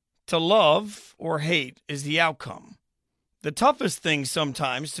to love or hate is the outcome. The toughest thing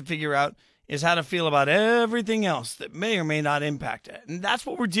sometimes to figure out is how to feel about everything else that may or may not impact it. And that's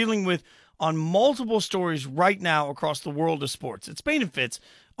what we're dealing with on multiple stories right now across the world of sports. It's Spain and Fitz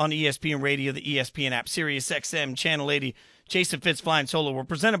on ESPN Radio, the ESPN app, Sirius XM, Channel 80. Jason Fitz flying solo. We're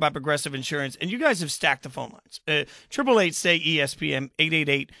presented by Progressive Insurance, and you guys have stacked the phone lines. 888-SAY-ESPN,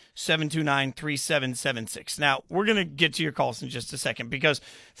 888-729-3776. Now, we're going to get to your calls in just a second because,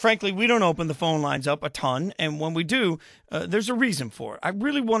 frankly, we don't open the phone lines up a ton, and when we do, there's a reason for it. I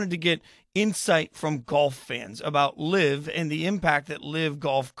really wanted to get insight from golf fans about LIV and the impact that LIV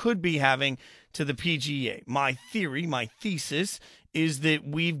Golf could be having to the PGA. My theory, my thesis, is that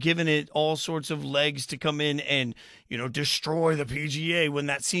we've given it all sorts of legs to come in and, destroy the PGA when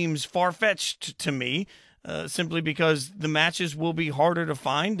that seems far-fetched to me, simply because the matches will be harder to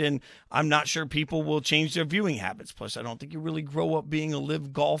find, and I'm not sure people will change their viewing habits. Plus, I don't think you really grow up being a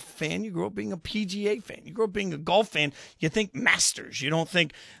LIV Golf fan. You grow up being a PGA fan. You grow up being a golf fan, you think Masters. You don't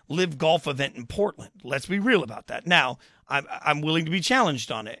think LIV Golf event in Portland. Let's be real about that. Now, I'm willing to be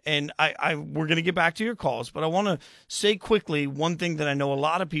challenged on it. And we're going to get back to your calls, but I want to say quickly one thing that I know a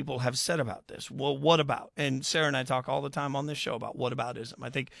lot of people have said about this. Well, what about? And Sarah and I talk all the time on this show about whataboutism. I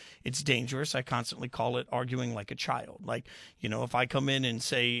think it's dangerous. I constantly call it arguing like a child. Like, if I come in and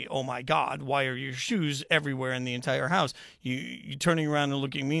say, oh my God, why are your shoes everywhere in the entire house? You turning around and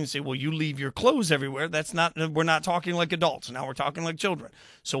looking at me and say, well, you leave your clothes everywhere. We're not talking like adults. Now we're talking like children.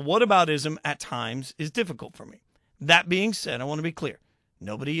 So whataboutism at times is difficult for me. That being said, I want to be clear.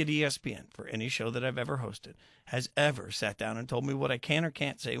 Nobody at ESPN, for any show that I've ever hosted, has ever sat down and told me what I can or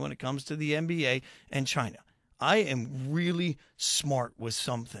can't say when it comes to the NBA and China. I am really smart with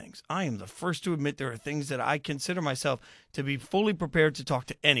some things. I am the first to admit there are things that I consider myself to be fully prepared to talk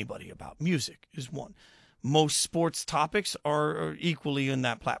to anybody about. Music is one. Most sports topics are equally in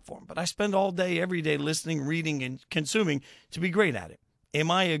that platform. But I spend all day, every day, listening, reading, and consuming to be great at it. Am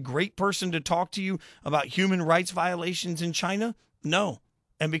I a great person to talk to you about human rights violations in China? No.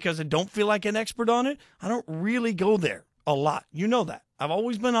 And because I don't feel like an expert on it, I don't really go there a lot. You know that. I've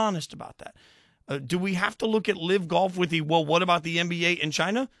always been honest about that. Do we have to look at Live Golf with what about the NBA in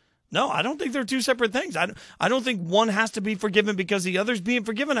China? No, I don't think they're two separate things. I don't think one has to be forgiven because the other's being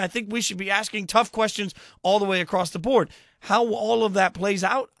forgiven. I think we should be asking tough questions all the way across the board. How all of that plays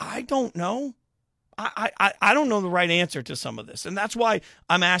out, I don't know. I don't know the right answer to some of this, and that's why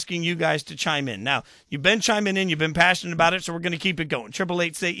I'm asking you guys to chime in. Now, you've been chiming in, you've been passionate about it, so we're going to keep it going.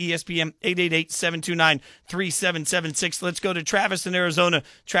 888-SAY-ESPN, 888-729-3776. Let's go to Travis in Arizona.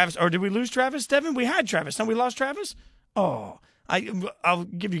 Travis, or did we lose Travis? Devin, we had Travis. No, we lost Travis? Oh, I'll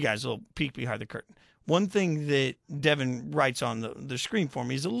give you guys a little peek behind the curtain. One thing that Devin writes on the screen for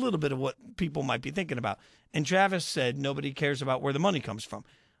me is a little bit of what people might be thinking about. And Travis said nobody cares about where the money comes from.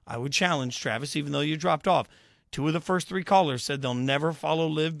 I would challenge Travis, even though you dropped off. 2 of the first 3 callers said they'll never follow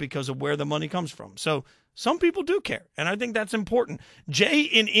Live because of where the money comes from. So some people do care, and I think that's important. Jay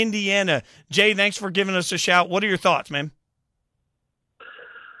in Indiana. Jay, thanks for giving us a shout. What are your thoughts, man?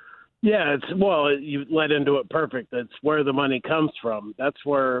 Yeah, you led into it perfect. That's where the money comes from. That's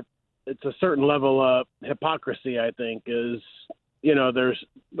where it's a certain level of hypocrisy, I think, is, we're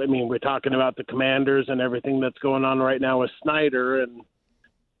talking about the Commanders and everything that's going on right now with Snyder, and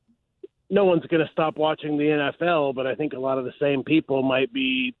no one's going to stop watching the NFL, but I think a lot of the same people might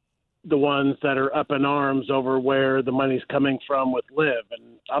be the ones that are up in arms over where the money's coming from with Live. And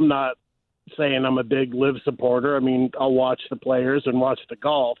I'm not saying I'm a big Live supporter. I mean, I'll watch the players and watch the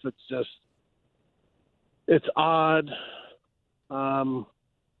golf. It's odd. I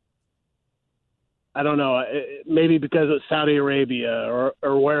don't know. Maybe because it's Saudi Arabia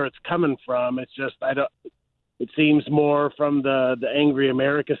or where it's coming from. It's just, it seems more from the angry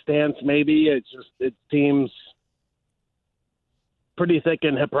America stance, maybe. It seems pretty thick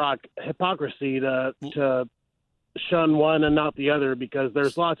in hypocrisy to shun one and not the other, because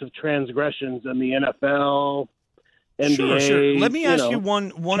there's lots of transgressions in the NFL, NBA. Sure. Let me ask you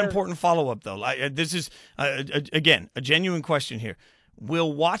one important follow-up, though. This is, again, a genuine question here.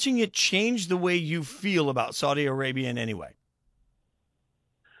 Will watching it change the way you feel about Saudi Arabia in any way?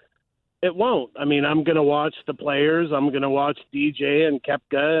 It won't. I mean, I'm going to watch the players. I'm going to watch DJ and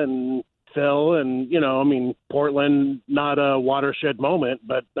Koepka and Phil and, Portland, not a watershed moment,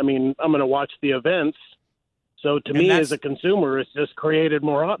 but, I'm going to watch the events. So to me, as a consumer, it's just created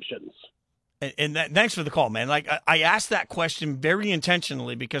more options. And thanks for the call, man. Like, I asked that question very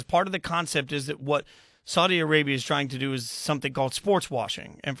intentionally because part of the concept is that what Saudi Arabia is trying to do is something called sports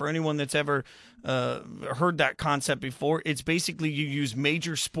washing. And for anyone that's ever heard that concept before, it's basically you use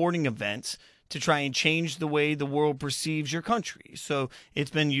major sporting events to try and change the way the world perceives your country. So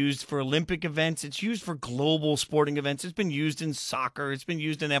it's been used for Olympic events. It's used for global sporting events. It's been used in soccer. It's been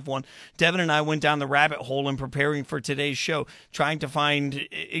used in F1. Devin and I went down the rabbit hole in preparing for today's show, trying to find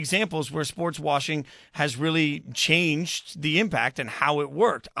examples where sports washing has really changed the impact and how it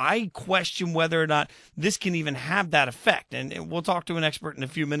worked. I question whether or not this can even have that effect. And we'll talk to an expert in a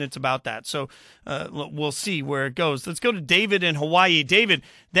few minutes about that. So we'll see where it goes. Let's go to David in Hawaii. David,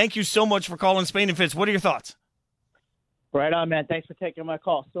 thank you so much for calling Spain and Fitz. What are your thoughts? Right on, man. Thanks for taking my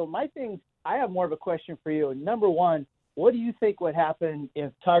call. So I have more of a question for you. Number one, what do you think would happen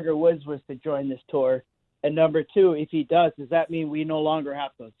if Tiger Woods was to join this tour? And number two, if he does that mean we no longer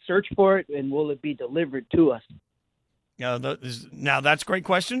have to search for it, and will it be delivered to us? Now, that's a great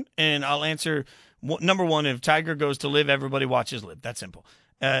question, and I'll answer. Number one, if Tiger goes to Live, everybody watches Live. That's simple.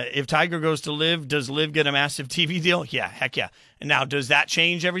 If Tiger goes to LIV, does LIV get a massive TV deal? Yeah, heck yeah. And now, does that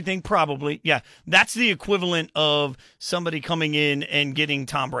change everything? Probably. Yeah, that's the equivalent of somebody coming in and getting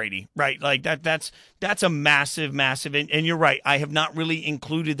Tom Brady, right? Like that's a massive. And you're right. I have not really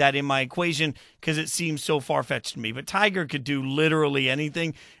included that in my equation because it seems so far-fetched to me. But Tiger could do literally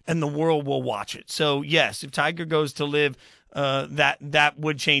anything, and the world will watch it. So yes, if Tiger goes to LIV, that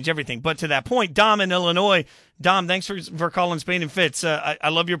would change everything. But to that point, Dom in Illinois. Dom, thanks for calling Spain and Fitz. I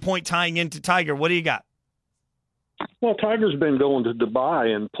love your point tying into Tiger. What do you got? Well, Tiger's been going to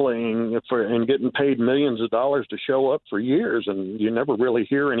Dubai and playing and getting paid millions of dollars to show up for years, and you never really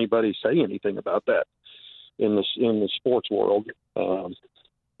hear anybody say anything about that in the sports world.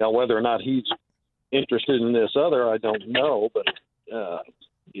 Now, whether or not he's interested in this other, I don't know, but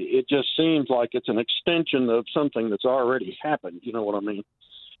it just seems like it's an extension of something that's already happened. You know what I mean?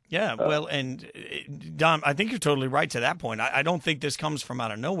 Yeah, well, and Dom, I think you're totally right to that point. I don't think this comes from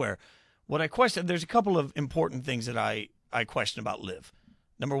out of nowhere. What I question, there's a couple of important things that I question about LIV.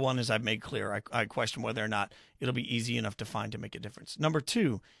 Number one, as I've made clear, I question whether or not it'll be easy enough to find to make a difference. Number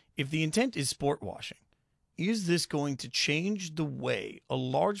two, if the intent is sport washing, is this going to change the way a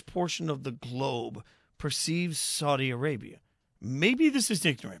large portion of the globe perceives Saudi Arabia? Maybe this is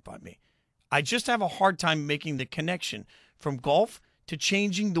ignorant by me. I just have a hard time making the connection from golf to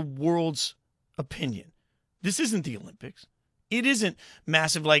changing the world's opinion. This isn't the Olympics. It isn't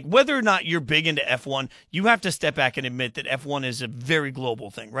massive. Like, whether or not you're big into F1, you have to step back and admit that F1 is a very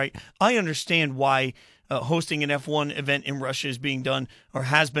global thing, right? I understand why hosting an F1 event in Russia is being done or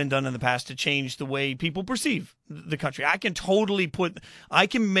has been done in the past to change the way people perceive the country. I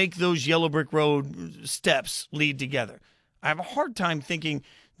can make those yellow brick road steps lead together. I have a hard time thinking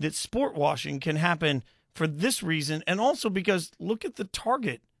that sport washing can happen for this reason, and also because look at the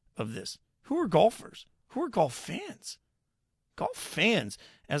target of this. Who are golfers? Who are golf fans? Golf fans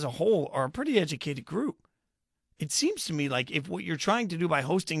as a whole are a pretty educated group. It seems to me like if what you're trying to do by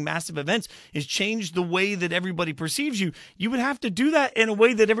hosting massive events is change the way that everybody perceives you, you would have to do that in a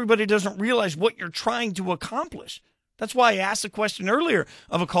way that everybody doesn't realize what you're trying to accomplish. That's why I asked the question earlier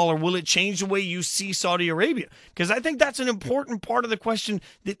of a caller, will it change the way you see Saudi Arabia? Because I think that's an important part of the question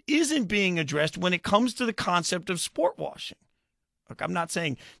that isn't being addressed when it comes to the concept of sport washing. Look, I'm not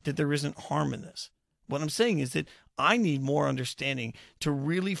saying that there isn't harm in this. What I'm saying is that I need more understanding to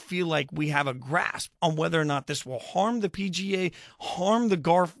really feel like we have a grasp on whether or not this will harm the PGA, harm the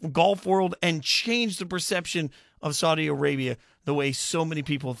golf world, and change the perception of Saudi Arabia the way so many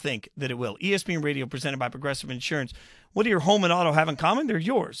people think that it will. ESPN Radio, presented by Progressive Insurance. What do your home and auto have in common? They're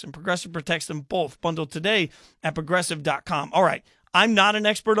yours, and Progressive protects them both. Bundled today at Progressive.com. All right, I'm not an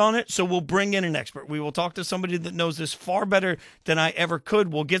expert on it, so we'll bring in an expert. We will talk to somebody that knows this far better than I ever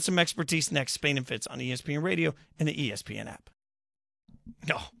could. We'll get some expertise next. Spain and Fitz on ESPN Radio and the ESPN app.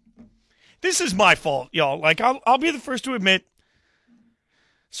 No, this is my fault, y'all. Like, I'll be the first to admit,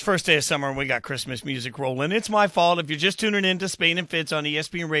 it's the first day of summer and we got Christmas music rolling. It's my fault. If you're just tuning in to Spain and Fitz on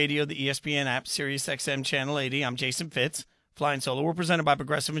ESPN Radio, the ESPN app, Sirius XM Channel 80, I'm Jason Fitz, flying solo. We're presented by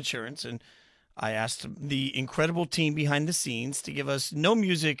Progressive Insurance, and I asked the incredible team behind the scenes to give us no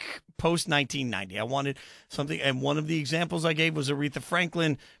music post-1990. I wanted something, and one of the examples I gave was Aretha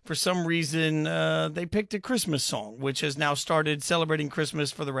Franklin. For some reason, they picked a Christmas song, which has now started celebrating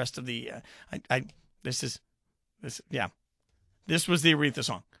Christmas for the rest of the year. This was the Aretha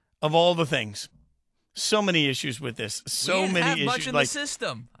song. Of all the things. So many issues with this. So many issues. Much in the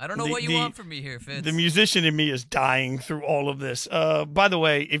system. I don't know what you want from me here, Fitz. The musician in me is dying through all of this. By the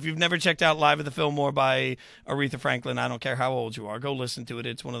way, if you've never checked out Live at the Fillmore by Aretha Franklin, I don't care how old you are, go listen to it.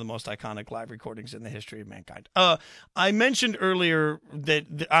 It's one of the most iconic live recordings in the history of mankind. I mentioned earlier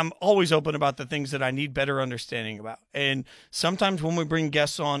that I'm always open about the things that I need better understanding about. And sometimes when we bring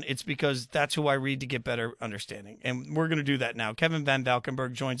guests on, it's because that's who I read to get better understanding. And we're going to do that now. Kevin Van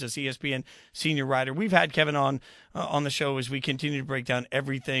Valkenburg joins us, ESPN senior writer. We've had Kevin on the show as we continue to break down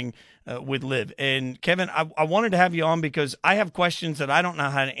everything with LIV. And Kevin, I wanted to have you on because I have questions that I don't know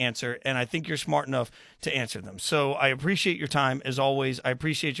how to answer, and I think you're smart enough to answer them. So I appreciate your time, as always. I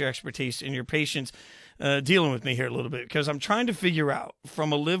appreciate your expertise and your patience dealing with me here a little bit, because I'm trying to figure out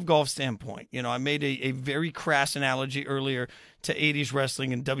from a LIV golf standpoint. You know, I made a very crass analogy earlier to 80s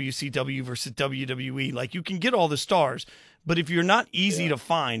wrestling and WCW versus WWE. Like, you can get all the stars, but if you're not easy to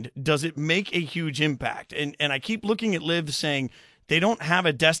find, does it make a huge impact? And I keep looking at LIV saying they don't have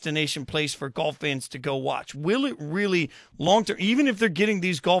a destination place for golf fans to go watch. Will it really long-term, even if they're getting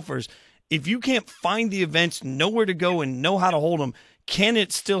these golfers, if you can't find the events, know where to go, and know how to hold them, can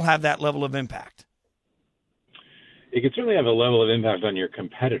it still have that level of impact? It can certainly have a level of impact on your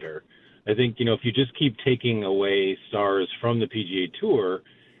competitor. I think, if you just keep taking away stars from the PGA Tour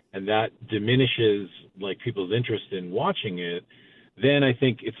and that diminishes like people's interest in watching it, then I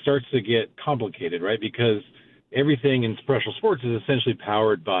think it starts to get complicated, right? Because everything in professional sports is essentially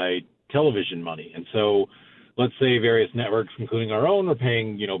powered by television money. And so let's say various networks, including our own, are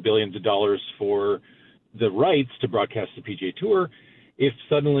paying, billions of dollars for the rights to broadcast the PGA Tour. If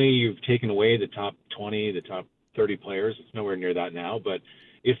suddenly you've taken away the top 20, the top 30 players, it's nowhere near that now, but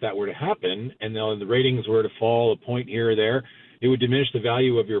if that were to happen and then the ratings were to fall a point here or there, it would diminish the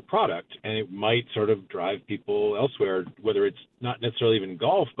value of your product, and it might sort of drive people elsewhere, whether it's not necessarily even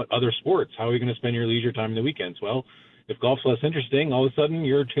golf, but other sports. How are you going to spend your leisure time in the weekends? Well, if golf's less interesting, all of a sudden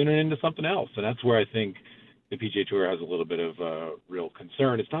you're tuning into something else. And that's where I think the PGA Tour has a little bit of real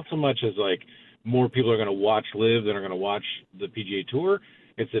concern. It's not so much as like more people are going to watch LIV than are going to watch the PGA Tour.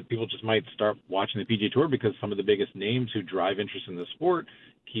 It's that people just might start watching the PGA Tour because some of the biggest names who drive interest in the sport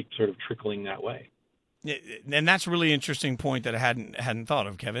keep sort of trickling that way. Yeah, and that's a really interesting point that I hadn't thought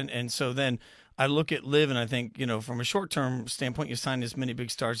of, Kevin. And so then I look at LIV and I think, from a short-term standpoint, you sign as many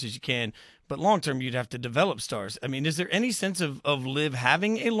big stars as you can, but long-term you'd have to develop stars. I mean, is there any sense of LIV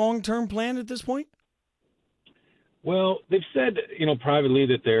having a long-term plan at this point? Well, they've said, privately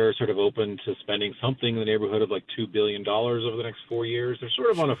that they're sort of open to spending something in the neighborhood of like $2 billion over the next 4 years. They're sort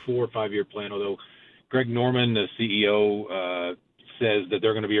of on a 4 or 5 year plan, although Greg Norman, the CEO, says that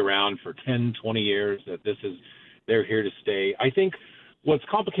they're going to be around for 10, 20 years, that they're here to stay. I think what's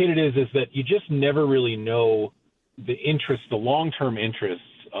complicated is that you just never really know the long-term interests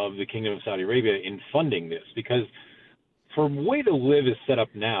of the Kingdom of Saudi Arabia in funding this, because for the way the LIV is set up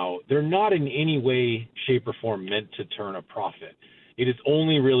now, they're not in any way, shape, or form meant to turn a profit. It is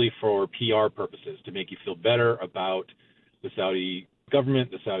only really for PR purposes, to make you feel better about the Saudi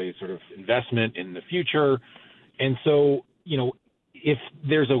government, the Saudi sort of investment in the future. And so, if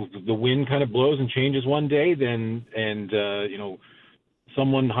the wind kind of blows and changes one day, then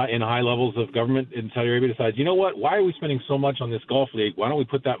someone in high levels of government in Saudi Arabia decides, you know what, why are we spending so much on this golf league? Why don't we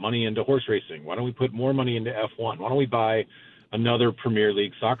put that money into horse racing? Why don't we put more money into F1? Why don't we buy another Premier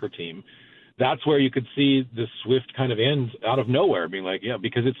League soccer team? That's where you could see the swift kind of end out of nowhere, being like, yeah,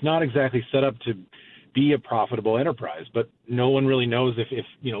 because it's not exactly set up to be a profitable enterprise. But no one really knows if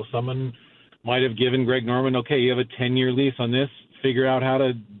someone might have given Greg Norman, okay, you have a 10-year lease on this, figure out how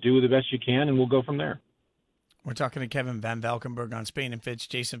to do the best you can, and we'll go from there. We're talking to Kevin Van Valkenburg on Spain and Fitz,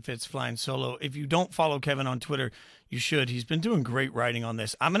 Jason Fitz flying solo. If you don't follow Kevin on Twitter, you should. He's been doing great writing on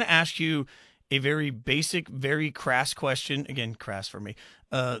this. I'm going to ask you a very basic, very crass question. Again, crass for me.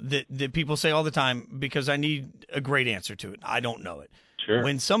 That people say all the time because I need a great answer to it. I don't know it. Sure.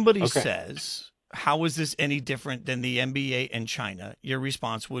 When somebody says, how is this any different than the NBA and China, your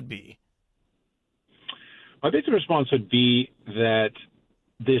response would be? My basic response would be that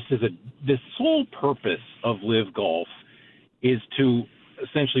this sole purpose of LIV Golf is to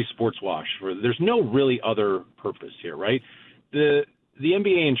essentially sports wash. There's no really other purpose here, right? The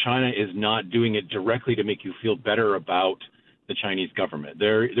NBA in China is not doing it directly to make you feel better about the Chinese government.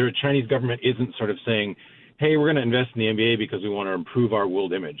 Their Chinese government isn't sort of saying, hey, we're going to invest in the NBA because we want to improve our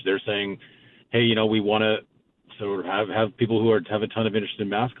world image. They're saying, hey, we want to sort of have people who have a ton of interest in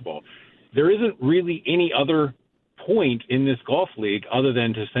basketball. There isn't really any other point in this golf league other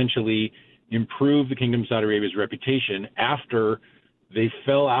than to essentially improve the Kingdom of Saudi Arabia's reputation after they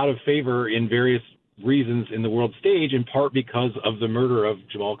fell out of favor in various reasons in the world stage, in part because of the murder of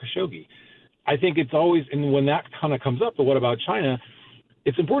Jamal Khashoggi. I think it's always, and when that kind of comes up, but what about China?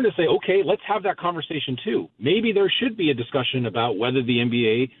 It's important to say, okay, let's have that conversation too. Maybe there should be a discussion about whether the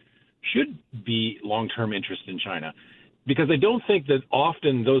NBA should be long-term interest in China. Because I don't think that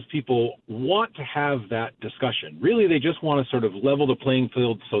often those people want to have that discussion. Really, they just want to sort of level the playing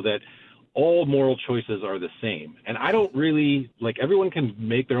field so that all moral choices are the same. And I don't really, everyone can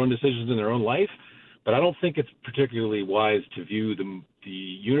make their own decisions in their own life, but I don't think it's particularly wise to view the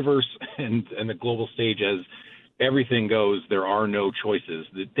universe and the global stage as everything goes, there are no choices.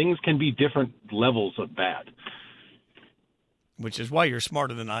 Things can be different levels of bad. Which is why you're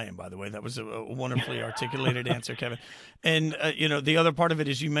smarter than I am, by the way. That was a wonderfully articulated answer, Kevin. And, the other part of it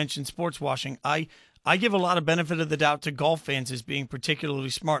is you mentioned sports washing. I give a lot of benefit of the doubt to golf fans as being particularly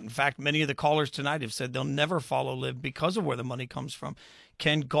smart. In fact, many of the callers tonight have said they'll never follow LIV because of where the money comes from.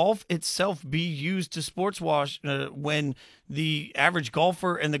 Can golf itself be used to sports wash when the average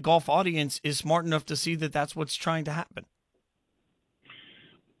golfer and the golf audience is smart enough to see that that's what's trying to happen?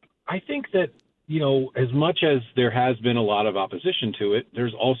 I think that, as much as there has been a lot of opposition to it,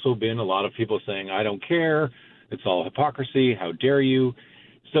 there's also been a lot of people saying, I don't care. It's all hypocrisy. How dare you?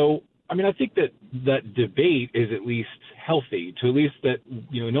 So I mean, I think that debate is at least healthy, to at least that,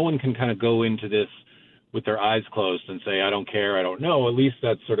 no one can kind of go into this with their eyes closed and say, I don't care, I don't know. At least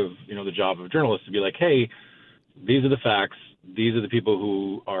that's sort of, the job of a journalist to be like, hey, these are the facts. These are the people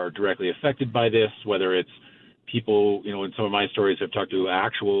who are directly affected by this, whether it's people, in some of my stories I've talked to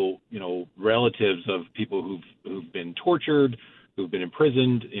actual, relatives of people who've been tortured, who've been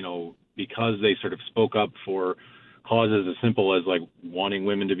imprisoned, because they sort of spoke up for causes as simple as like wanting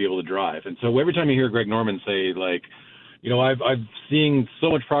women to be able to drive. And so every time you hear Greg Norman say like, I've seen so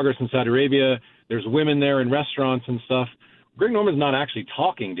much progress in Saudi Arabia, there's women there in restaurants and stuff. Greg Norman's not actually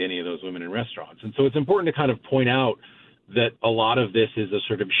talking to any of those women in restaurants. And so it's important to kind of point out that a lot of this is a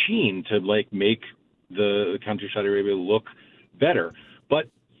sort of sheen to like make the country Saudi Arabia look better. But,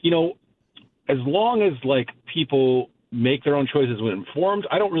 as long as like people make their own choices when informed,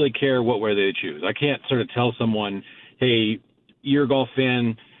 I don't really care what way they choose. I can't sort of tell someone, hey, you're a golf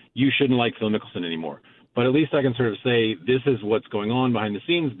fan, you shouldn't like Phil Mickelson anymore. But at least I can sort of say, this is what's going on behind the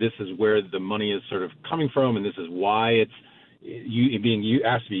scenes. This is where the money is sort of coming from, and this is why it's being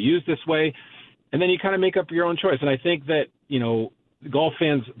asked to be used this way. And then you kind of make up your own choice. And I think that, golf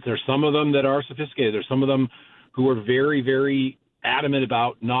fans, there's some of them that are sophisticated. There's some of them who are very, very adamant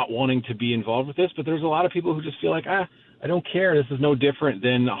about not wanting to be involved with this. But there's a lot of people who just feel like, I don't care. This is no different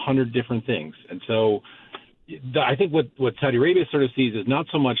than 100 different things. And so I think what Saudi Arabia sort of sees is not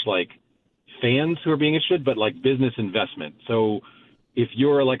so much like fans who are being interested, but like business investment. So if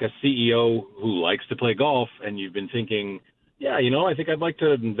you're like a CEO who likes to play golf and you've been thinking, yeah, I think I'd like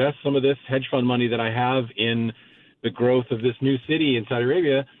to invest some of this hedge fund money that I have in the growth of this new city in Saudi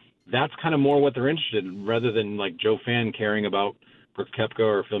Arabia, that's kind of more what they're interested in, rather than like Joe Fan caring about Brooks Koepka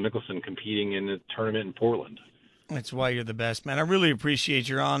or Phil Mickelson competing in a tournament in Portland. That's why you're the best, man. I really appreciate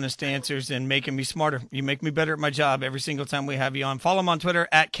your honest answers and making me smarter. You make me better at my job every single time we have you on. Follow him on Twitter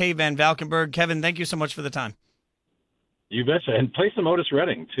at @KVanValkenburg. Kevin, thank you so much for the time. You betcha. And play some Otis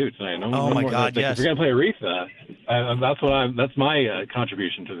Redding, too, tonight. Oh, my God, yes. If you're going to play Aretha, that's my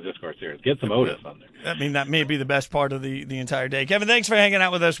contribution to the Discourse series. Get some Otis on there. I mean, that may be the best part of the entire day. Kevin, thanks for hanging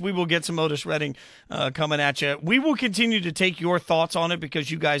out with us. We will get some Otis Redding coming at you. We will continue to take your thoughts on it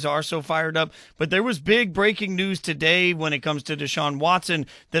because you guys are so fired up. But there was big breaking news today when it comes to Deshaun Watson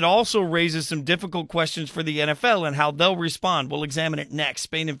that also raises some difficult questions for the NFL and how they'll respond. We'll examine it next.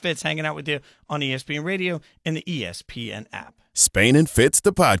 Spain and Fitz hanging out with you on ESPN Radio and the ESPN app. Spain and Fitz,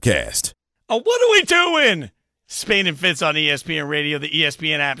 the podcast. Oh, what are we doing? Spain and Fitz on ESPN Radio, the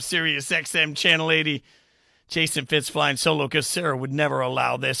ESPN app, Sirius XM, Channel 80. Jason Fitz flying solo because Sarah would never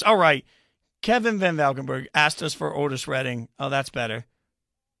allow this. All right. Kevin Van Valkenburg asked us for Otis Redding. Oh, that's better.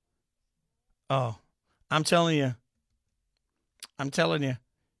 Oh, I'm telling you.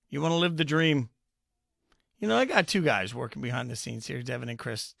 You want to live the dream. I got two guys working behind the scenes here, Devin and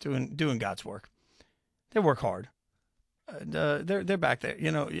Chris, doing God's work. They work hard. They're back there.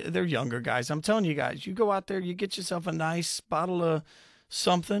 They're younger guys. I'm telling you guys, you go out there, you get yourself a nice bottle of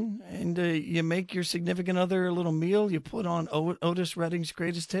something, and you make your significant other a little meal. You put on Otis Redding's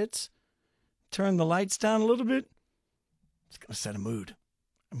Greatest Hits, turn the lights down a little bit. It's going to set a mood.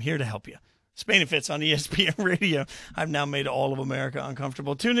 I'm here to help you. Spain and Fitz on ESPN Radio. I've now made all of America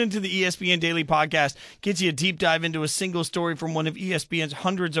uncomfortable. Tune into the ESPN Daily Podcast. Gets you a deep dive into a single story from one of ESPN's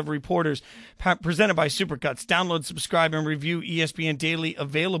hundreds of reporters. Presented by Supercuts. Download, subscribe, and review ESPN Daily.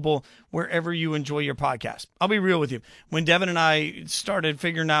 Available wherever you enjoy your podcast. I'll be real with you. When Devin and I started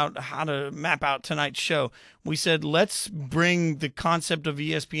figuring out how to map out tonight's show, we said, let's bring the concept of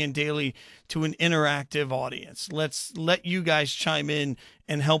ESPN Daily to an interactive audience. Let's let you guys chime in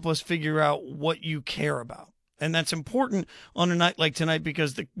and help us figure out what you care about. And that's important on a night like tonight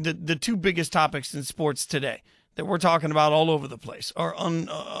because the two biggest topics in sports today that we're talking about all over the place are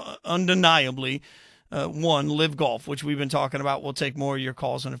undeniably, one, Live Golf, which we've been talking about. We'll take more of your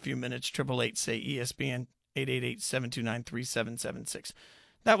calls in a few minutes. 888-SAY-ESPN, 888-729-3776.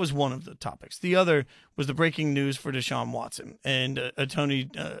 That was one of the topics. The other was the breaking news for Deshaun Watson. And attorney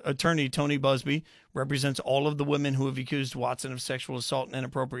Tony Busby represents all of the women who have accused Watson of sexual assault and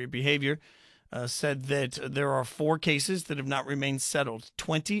inappropriate behavior, said that there are 4 cases that have not remained settled.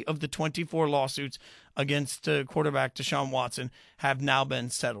 20 of the 24 lawsuits against quarterback Deshaun Watson have now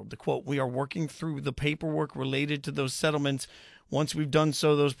been settled. The quote, "We are working through the paperwork related to those settlements. Once we've done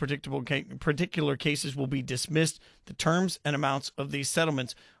so, those particular cases will be dismissed. The terms and amounts of these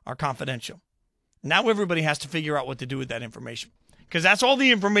settlements are confidential." Now everybody has to figure out what to do with that information because that's all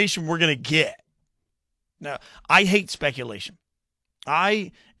the information we're going to get. Now, I hate speculation.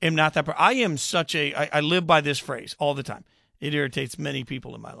 I am not that. I am I live by this phrase all the time. It irritates many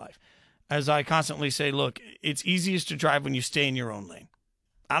people in my life. As I constantly say, look, it's easiest to drive when you stay in your own lane.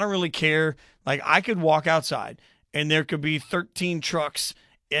 I don't really care. Like, I could walk outside and there could be 13 trucks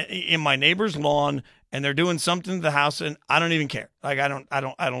in my neighbor's lawn and they're doing something to the house and I don't even care. Like, I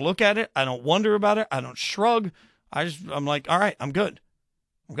don't look at it. I don't wonder about it. I don't shrug. I'm like, all right, I'm good.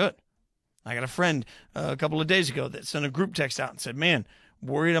 I'm good. I got a friend a couple of days ago that sent a group text out and said, man,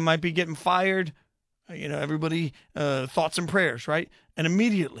 worried I might be getting fired. Everybody, thoughts and prayers, right? And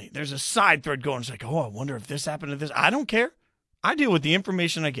immediately there's a side thread going. It's like, oh, I wonder if this happened to this. I don't care. I deal with the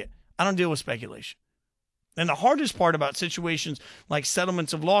information I get. I don't deal with speculation. And the hardest part about situations like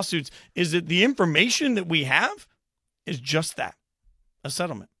settlements of lawsuits is that the information that we have is just that, a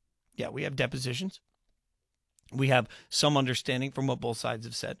settlement. Yeah, we have depositions. We have some understanding from what both sides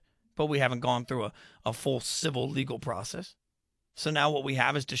have said, but we haven't gone through a full civil legal process. So now what we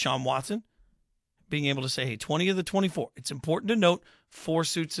have is Deshaun Watson being able to say, hey, 20 of the 24. It's important to note 4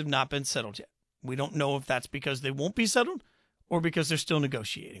 suits have not been settled yet. We don't know if that's because they won't be settled or because they're still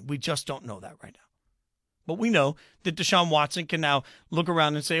negotiating. We just don't know that right now. But we know that Deshaun Watson can now look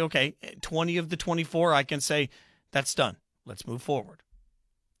around and say, okay, 20 of the 24, I can say, that's done. Let's move forward.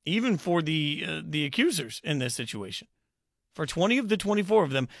 Even for the accusers in this situation. For 20 of the 24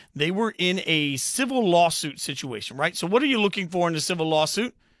 of them, they were in a civil lawsuit situation, right? So what are you looking for in a civil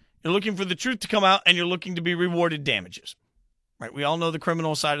lawsuit? You're looking for the truth to come out, and you're looking to be rewarded damages, right? We all know the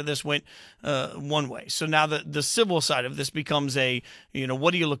criminal side of this went one way. So now the civil side of this becomes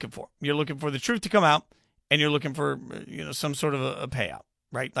what are you looking for? You're looking for the truth to come out, and you're looking for, some sort of a payout,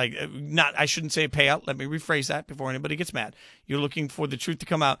 right? Like, I shouldn't say a payout. Let me rephrase that before anybody gets mad. You're looking for the truth to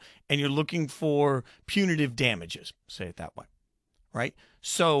come out, and you're looking for punitive damages. Say it that way, right?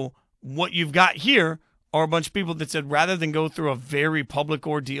 So what you've got here are a bunch of people that said, rather than go through a very public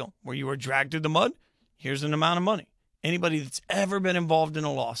ordeal where you were dragged through the mud, here's an amount of money. Anybody that's ever been involved in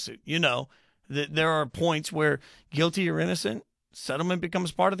a lawsuit, that there are points where guilty or innocent, settlement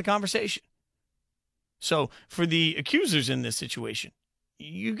becomes part of the conversation. So for the accusers in this situation,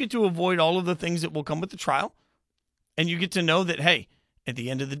 you get to avoid all of the things that will come with the trial, and you get to know that, hey, at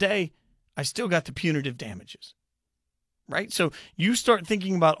the end of the day, I still got the punitive damages. Right? So you start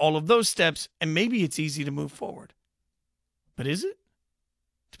thinking about all of those steps, and maybe it's easy to move forward. But is it?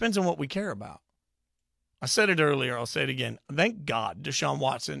 Depends on what we care about. I said it earlier. I'll say it again. Thank God Deshaun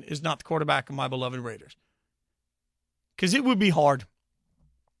Watson is not the quarterback of my beloved Raiders. Because it would be hard.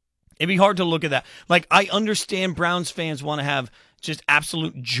 It'd be hard to look at that. Like, I understand Browns fans want to have just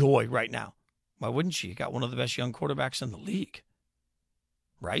absolute joy right now. Why wouldn't you? You got one of the best young quarterbacks in the league.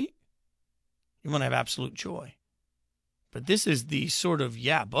 Right? You want to have absolute joy. But this is the sort of,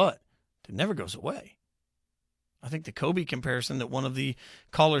 but that never goes away. I think the Kobe comparison that one of the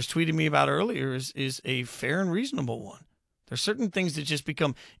callers tweeted me about earlier is a fair and reasonable one. There's certain things that just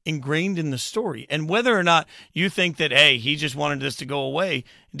become ingrained in the story. And whether or not you think that, hey, he just wanted this to go away,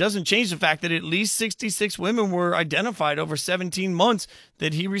 it doesn't change the fact that at least 66 women were identified over 17 months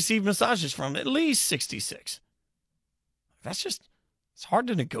that he received massages from. At least 66. It's hard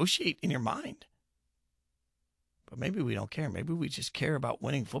to negotiate in your mind. But maybe we don't care. Maybe we just care about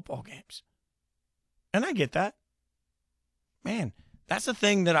winning football games. And I get that. Man, that's the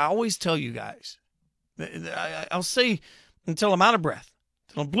thing that I always tell you guys. I'll say until I'm out of breath,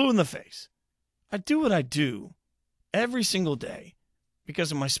 until I'm blue in the face. I do what I do every single day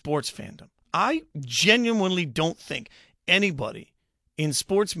because of my sports fandom. I genuinely don't think anybody in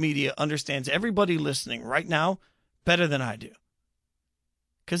sports media understands everybody listening right now better than I do.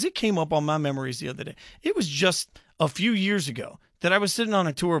 Because it came up on my memories the other day. It was just a few years ago that I was sitting on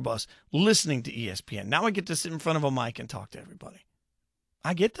a tour bus listening to ESPN. Now I get to sit in front of a mic and talk to everybody.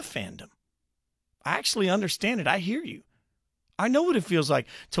 I get the fandom. I actually understand it. I hear you. I know what it feels like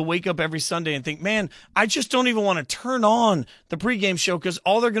to wake up every Sunday and think, man, I just don't even want to turn on the pregame show because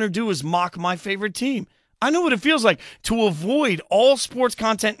all they're going to do is mock my favorite team. I know what it feels like to avoid all sports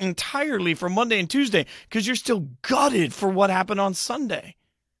content entirely for Monday and Tuesday because you're still gutted for what happened on Sunday.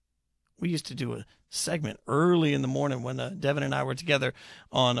 We used to do a segment early in the morning when Devin and I were together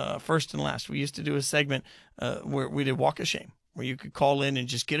on First and Last. We used to do a segment where we did Walk of Shame, where you could call in and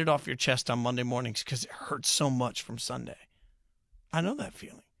just get it off your chest on Monday mornings because it hurts so much from Sunday. I know that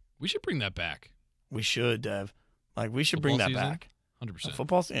feeling. We should bring that back. We should, Dev. Like, we should Football bring that season? back. 100%.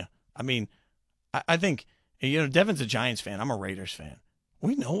 Football, yeah. I mean, I think, Devin's a Giants fan. I'm a Raiders fan.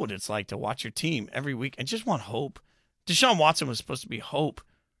 We know what it's like to watch your team every week and just want hope. Deshaun Watson was supposed to be hope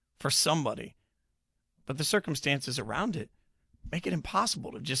for somebody. But the circumstances around it make it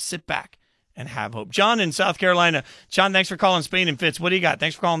impossible to just sit back and have hope. John in South Carolina. John, thanks for calling Spain and Fitz. What do you got?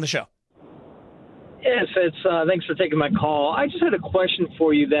 Thanks for calling the show. Yeah, Fitz, thanks for taking my call. I just had a question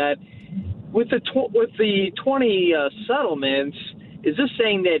for you that with the 20 settlements, is this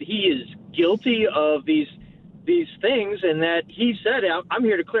saying that he is guilty of these things and that he said, I'm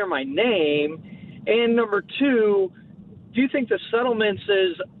here to clear my name? And number two, do you think the settlement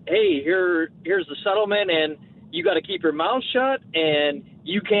says, hey, here's the settlement and you got to keep your mouth shut and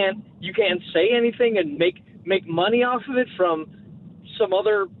you can't say anything and make money off of it from some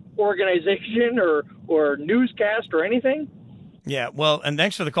other organization or newscast or anything? Yeah, well, and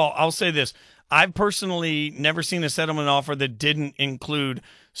thanks for the call. I'll say this. I've personally never seen a settlement offer that didn't include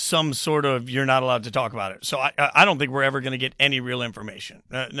some sort of you're not allowed to talk about it. So I don't think we're ever going to get any real information.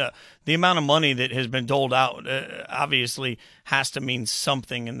 No, the amount of money that has been doled out obviously has to mean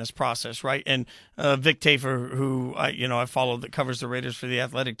something in this process, right? And Vic Tafer, who I follow that covers the Raiders for The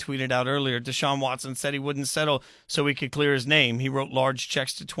Athletic, tweeted out earlier, Deshaun Watson said he wouldn't settle so he could clear his name. He wrote large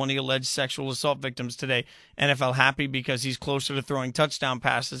checks to 20 alleged sexual assault victims today. NFL happy because he's closer to throwing touchdown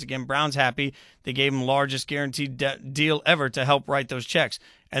passes. Again, Browns happy. They gave him largest guaranteed deal ever to help write those checks.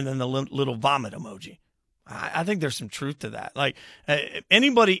 And then the little vomit emoji. I think there's some truth to that. Like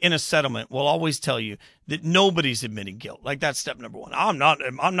anybody in a settlement will always tell you that nobody's admitting guilt. Like that's step number one. I'm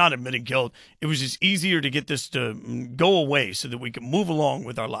not admitting guilt. It was just easier to get this to go away so that we can move along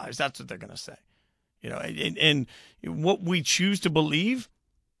with our lives. That's what they're going to say. And what we choose to believe,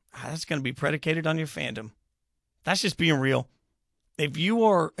 that's going to be predicated on your fandom. That's just being real. If you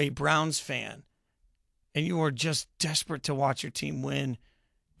are a Browns fan and you are just desperate to watch your team win,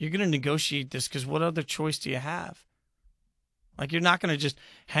 you're going to negotiate this because what other choice do you have? Like, you're not going to just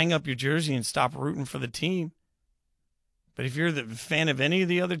hang up your jersey and stop rooting for the team. But if you're the fan of any of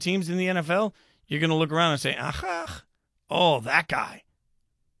the other teams in the NFL, you're going to look around and say, oh, that guy.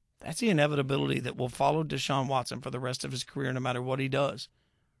 That's the inevitability that will follow Deshaun Watson for the rest of his career, no matter what he does.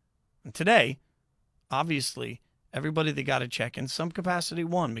 And today, obviously, everybody that got a check in some capacity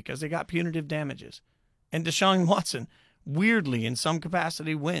won because they got punitive damages. And Deshaun Watson, weirdly, in some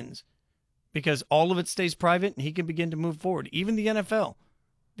capacity, wins because all of it stays private and he can begin to move forward. Even the NFL.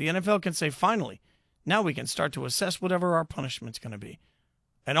 The NFL can say, finally, now we can start to assess whatever our punishment's going to be.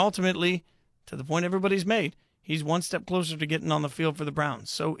 And ultimately, to the point everybody's made, he's one step closer to getting on the field for the Browns.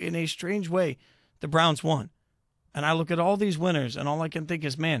 So in a strange way, the Browns won. And I look at all these winners and all I can think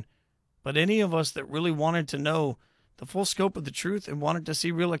is, man, but any of us that really wanted to know the full scope of the truth and wanted to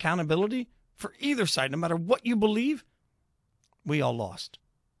see real accountability for either side, no matter what you believe, we all lost.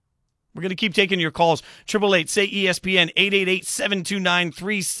 We're going to keep taking your calls. 888-SAY-ESPN,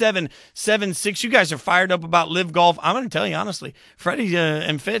 888-729-3776. You guys are fired up about Live Golf. I'm going to tell you honestly, Freddie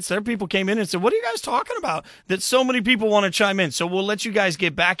and Fitz, their people came in and said, what are you guys talking about that so many people want to chime in? So we'll let you guys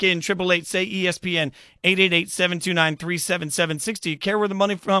get back in. 888-SAY-ESPN, 888-729-3776. Do you care where the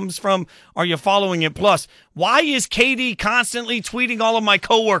money comes from? Are you following it? Plus, why is KD constantly tweeting all of my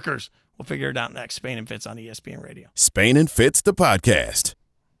coworkers? We'll figure it out next. Spain and Fitz on ESPN Radio. Spain and Fitz, the podcast.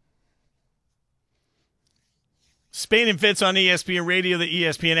 Spain and Fitz on ESPN Radio, the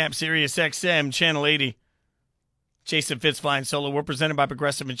ESPN app, Sirius XM, Channel 80. Jason Fitz flying solo. We're presented by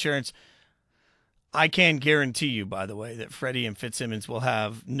Progressive Insurance. I can guarantee you, by the way, that Freddie and Fitzsimmons will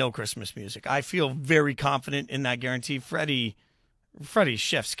have no Christmas music. I feel very confident in that guarantee. Freddie's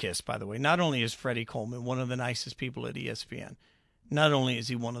chef's kiss, by the way. Not only is Freddie Coleman one of the nicest people at ESPN, not only is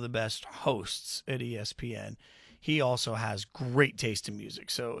he one of the best hosts at ESPN, he also has great taste in music.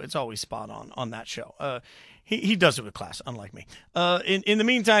 So it's always spot on that show. He does it with class, unlike me. In the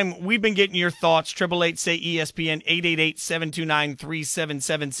meantime, we've been getting your thoughts. 888-SAY-ESPN,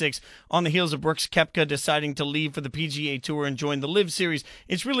 888-729-3776. On the heels of Brooks Koepka deciding to leave for the PGA Tour and join the Live Series,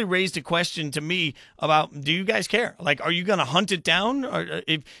 it's really raised a question to me about, do you guys care? Like, are you going to hunt it down? Or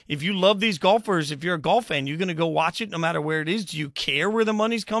if you love these golfers, if you're a golf fan, you're going to go watch it no matter where it is? Do you care where the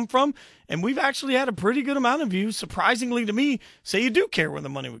money's come from? And we've actually had a pretty good amount of you, surprisingly to me, say you do care where the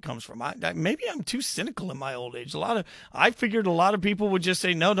money comes from. Maybe I'm too cynical in my old age. I figured a lot of people would just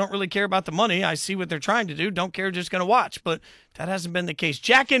say, no, don't really care about the money. I see what they're trying to do. Don't care, just going to watch. But that hasn't been the case.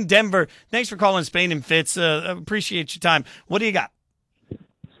 Jack in Denver, thanks for calling Spain and Fitz. Appreciate your time. What do you got?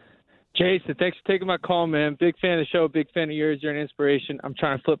 Jason, thanks for taking my call, man. Big fan of the show, big fan of yours. You're an inspiration. I'm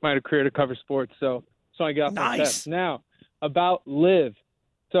trying to flip my career to cover sports, so I get off my steps. Now, about Live.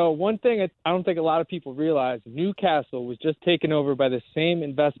 So one thing I don't think a lot of people realize, Newcastle was just taken over by the same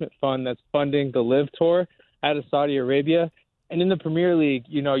investment fund that's funding the Live Tour out of Saudi Arabia. And in the Premier League,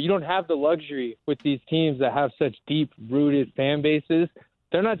 you don't have the luxury with these teams that have such deep-rooted fan bases.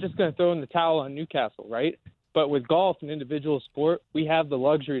 They're not just going to throw in the towel on Newcastle, right? But with golf, an individual sport, we have the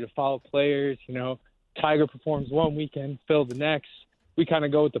luxury to follow players. Tiger performs one weekend, Phil the next. We kind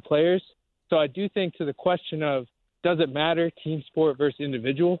of go with the players. So I do think to the question of, does it matter, team sport versus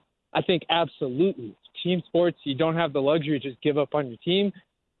individual? I think absolutely. team sports, you don't have the luxury to just give up on your team.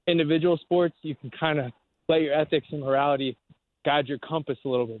 Individual sports, you can kind of let your ethics and morality guide your compass a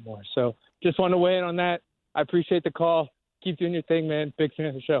little bit more. So just want to weigh in on that. I appreciate the call. Keep doing your thing, man. Big fan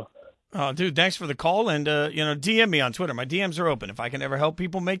of the show. Oh, dude, thanks for the call. And, DM me on Twitter. My DMs are open. If I can ever help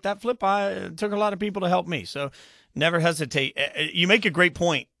people make that flip, it took a lot of people to help me. So never hesitate. You make a great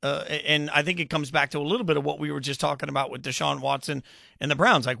point. And I think it comes back to a little bit of what we were just talking about with Deshaun Watson and the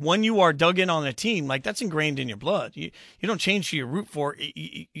Browns. Like, when you are dug in on a team, like, that's ingrained in your blood. You don't change who you root for.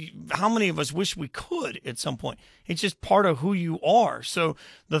 How many of us wish we could at some point? It's just part of who you are. So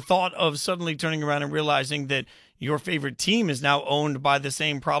the thought of suddenly turning around and realizing that your favorite team is now owned by the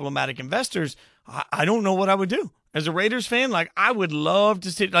same problematic investors, I don't know what I would do. As a Raiders fan, like, I would love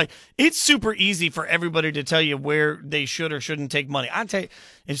to sit, like, it's super easy for everybody to tell you where they should or shouldn't take money. I tell you,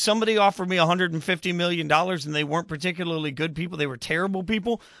 if somebody offered me $150 million and they weren't particularly good people, they were terrible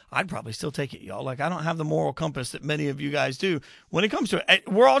people, I'd probably still take it, y'all. Like, I don't have the moral compass that many of you guys do when it comes to it.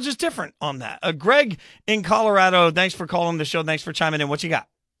 We're all just different on that. Greg in Colorado, thanks for calling the show. Thanks for chiming in. What you got?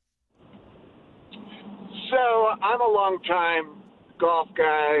 So I'm a long-time golf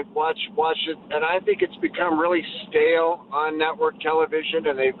guy, watch it, and I think it's become really stale on network television,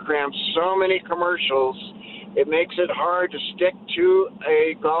 and they've crammed so many commercials, it makes it hard to stick to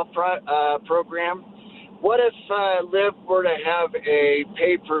a golf program. What if Liv were to have a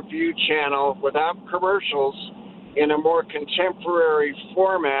pay-per-view channel without commercials in a more contemporary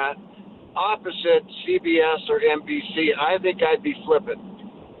format opposite CBS or NBC? I think I'd be flipping.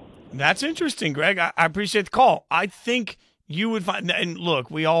 That's interesting, Greg. I appreciate the call. I think you would find, and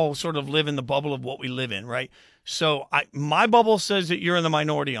look, we all sort of live in the bubble of what we live in, right? So my bubble says that you're in the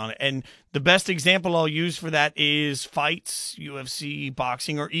minority on it. And the best example I'll use for that is fights, UFC,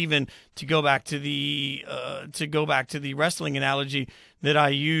 boxing, or even to go back to the wrestling analogy that I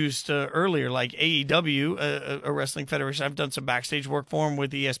used earlier, like AEW, a wrestling federation. I've done some backstage work for them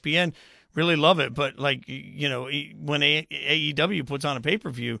with ESPN. Really love it. But, like, when AEW puts on a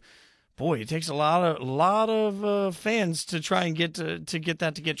pay-per-view, boy, it takes a lot of fans to try and get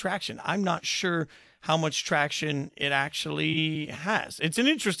that to get traction. I'm not sure how much traction it actually has. It's an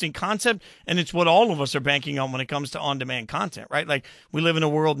interesting concept, and it's what all of us are banking on when it comes to on-demand content, right? Like, we live in a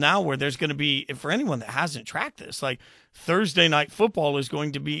world now where there's going to be, for anyone that hasn't tracked this, like, Thursday Night Football is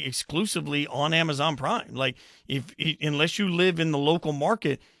going to be exclusively on Amazon Prime. Like, unless you live in the local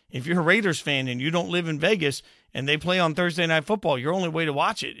market, if you're a Raiders fan and you don't live in Vegas and they play on Thursday Night Football, your only way to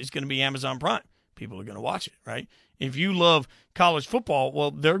watch it is going to be Amazon Prime. People are going to watch it, right? If you love college football,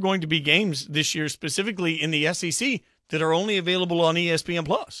 well, there are going to be games this year specifically in the SEC that are only available on ESPN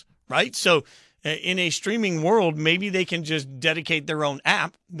Plus, right? So in a streaming world, maybe they can just dedicate their own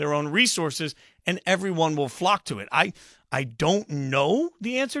app, their own resources, and everyone will flock to it. I don't know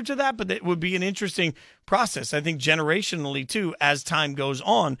the answer to that, but it would be an interesting process. I think generationally, too, as time goes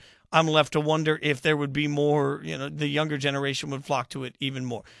on, I'm left to wonder if there would be more, the younger generation would flock to it even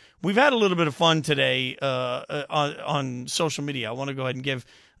more. We've had a little bit of fun today on social media. I want to go ahead and give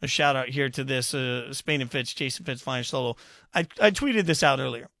a shout out here to this Spain and Fitz, Jason Fitz Flying Solo. I tweeted this out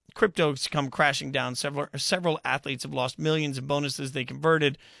earlier. Crypto's come crashing down. Several athletes have lost millions in bonuses they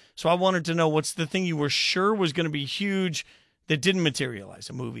converted. So I wanted to know, what's the thing you were sure was going to be huge that didn't materialize?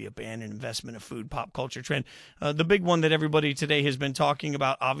 A movie, a band, an investment, a food, pop culture trend. The big one that everybody today has been talking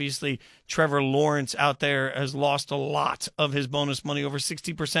about, obviously, Trevor Lawrence out there has lost a lot of his bonus money, over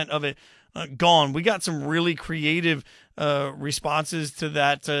 60% of it gone. We got some really creative responses to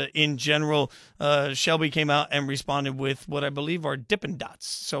that in general. Shelby came out and responded with what I believe are Dippin'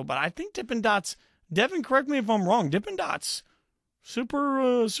 Dots. But I think Dippin' Dots, Devin, correct me if I'm wrong, Dippin' Dots,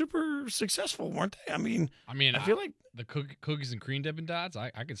 super successful, weren't they? I feel like the cookies and cream Dippin' Dots. I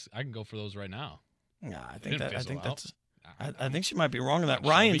can go for those right now. Yeah, I think she might be wrong on that.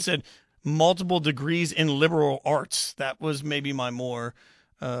 Ryan said multiple degrees in liberal arts. That was maybe my more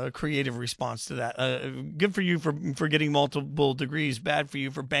creative response to that. Good for you for getting multiple degrees. Bad for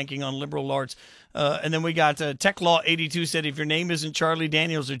you for banking on liberal arts. And then we got Tech Law 82 said, if your name isn't Charlie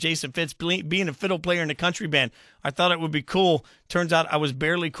Daniels or Jason Fitz, being a fiddle player in a country band, I thought it would be cool. Turns out I was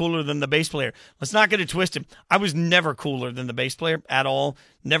barely cooler than the bass player. Let's not get it twisted. I was never cooler than the bass player at all.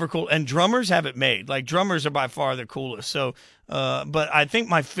 Never cool. And drummers have it made. Like, drummers are by far the coolest. So, but I think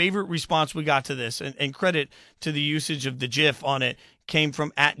my favorite response we got to this, and credit to the usage of the GIF on it, came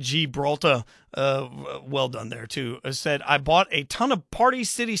from @Gibraltar. Well done there, too. Said, I bought a ton of Party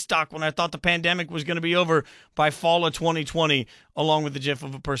City stock when I thought the pandemic was going to be over by fall of 2020, along with the gif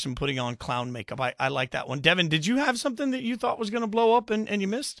of a person putting on clown makeup. I like that one. Devin, did you have something that you thought was going to blow up and you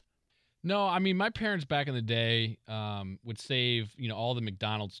missed? No, I mean, my parents back in the day would save, all the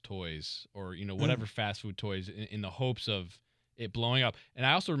McDonald's toys or, whatever fast food toys in the hopes of it blowing up. And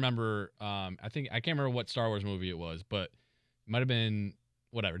I also remember, I can't remember what Star Wars movie it was, but it might have been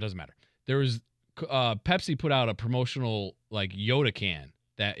whatever. It doesn't matter. There was Pepsi put out a promotional like Yoda can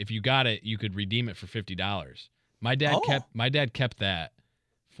that if you got it, you could redeem it for $50. My dad kept that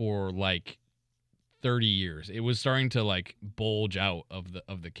for like 30 years. It was starting to like bulge out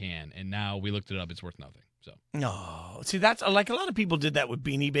of the can, and now we looked it up. It's worth nothing. So no, see, that's like a lot of people did that with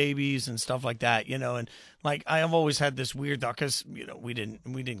Beanie Babies and stuff like that, and like I have always had this weird thought because we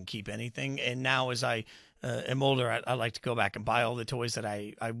didn't keep anything, and now as I am older, I like to go back and buy all the toys that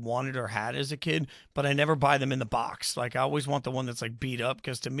I wanted or had as a kid, but I never buy them in the box. Like I always want the one that's like beat up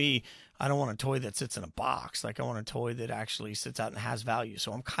because to me, I don't want a toy that sits in a box. Like I want a toy that actually sits out and has value.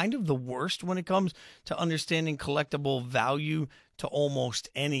 So I'm kind of the worst when it comes to understanding collectible value to almost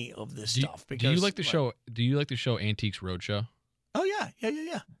any of this stuff. Because do you like the show? Do you like the show Antiques Roadshow? Oh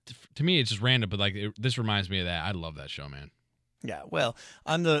yeah. To me, it's just random, but like this reminds me of that. I love that show, man. Yeah, well,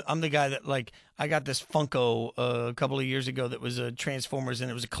 I'm the guy that like I got this Funko a couple of years ago that was a Transformers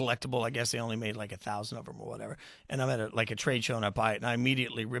and it was a collectible. I guess they only made like 1,000 of them or whatever. And I'm at a trade show and I buy it and I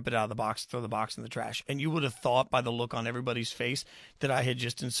immediately rip it out of the box, throw the box in the trash. And you would have thought by the look on everybody's face that I had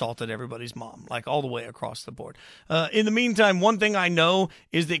just insulted everybody's mom, like all the way across the board. In the meantime, one thing I know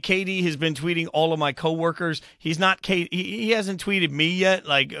is that KD has been tweeting all of my coworkers. He's not he hasn't tweeted me yet.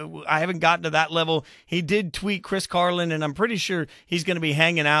 Like I haven't gotten to that level. He did tweet Chris Carlin, and I'm pretty sure he's going to be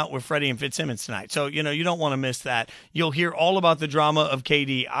hanging out with Freddie and Fitzsimmons tonight. So, you don't want to miss that. You'll hear all about the drama of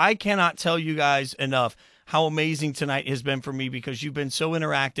KD. I cannot tell you guys enough how amazing tonight has been for me because you've been so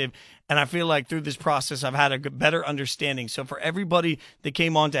interactive, and I feel like through this process I've had a better understanding. So for everybody that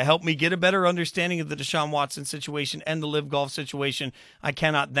came on to help me get a better understanding of the Deshaun Watson situation and the Live Golf situation, I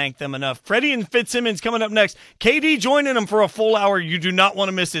cannot thank them enough. Freddie and Fitzsimmons coming up next. KD joining them for a full hour. You do not want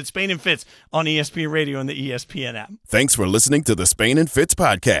to miss it. Spain and Fitz on ESPN Radio and the ESPN app. Thanks for listening to the Spain and Fitz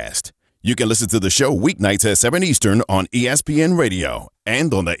podcast. You can listen to the show weeknights at 7 Eastern on ESPN Radio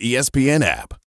and on the ESPN app.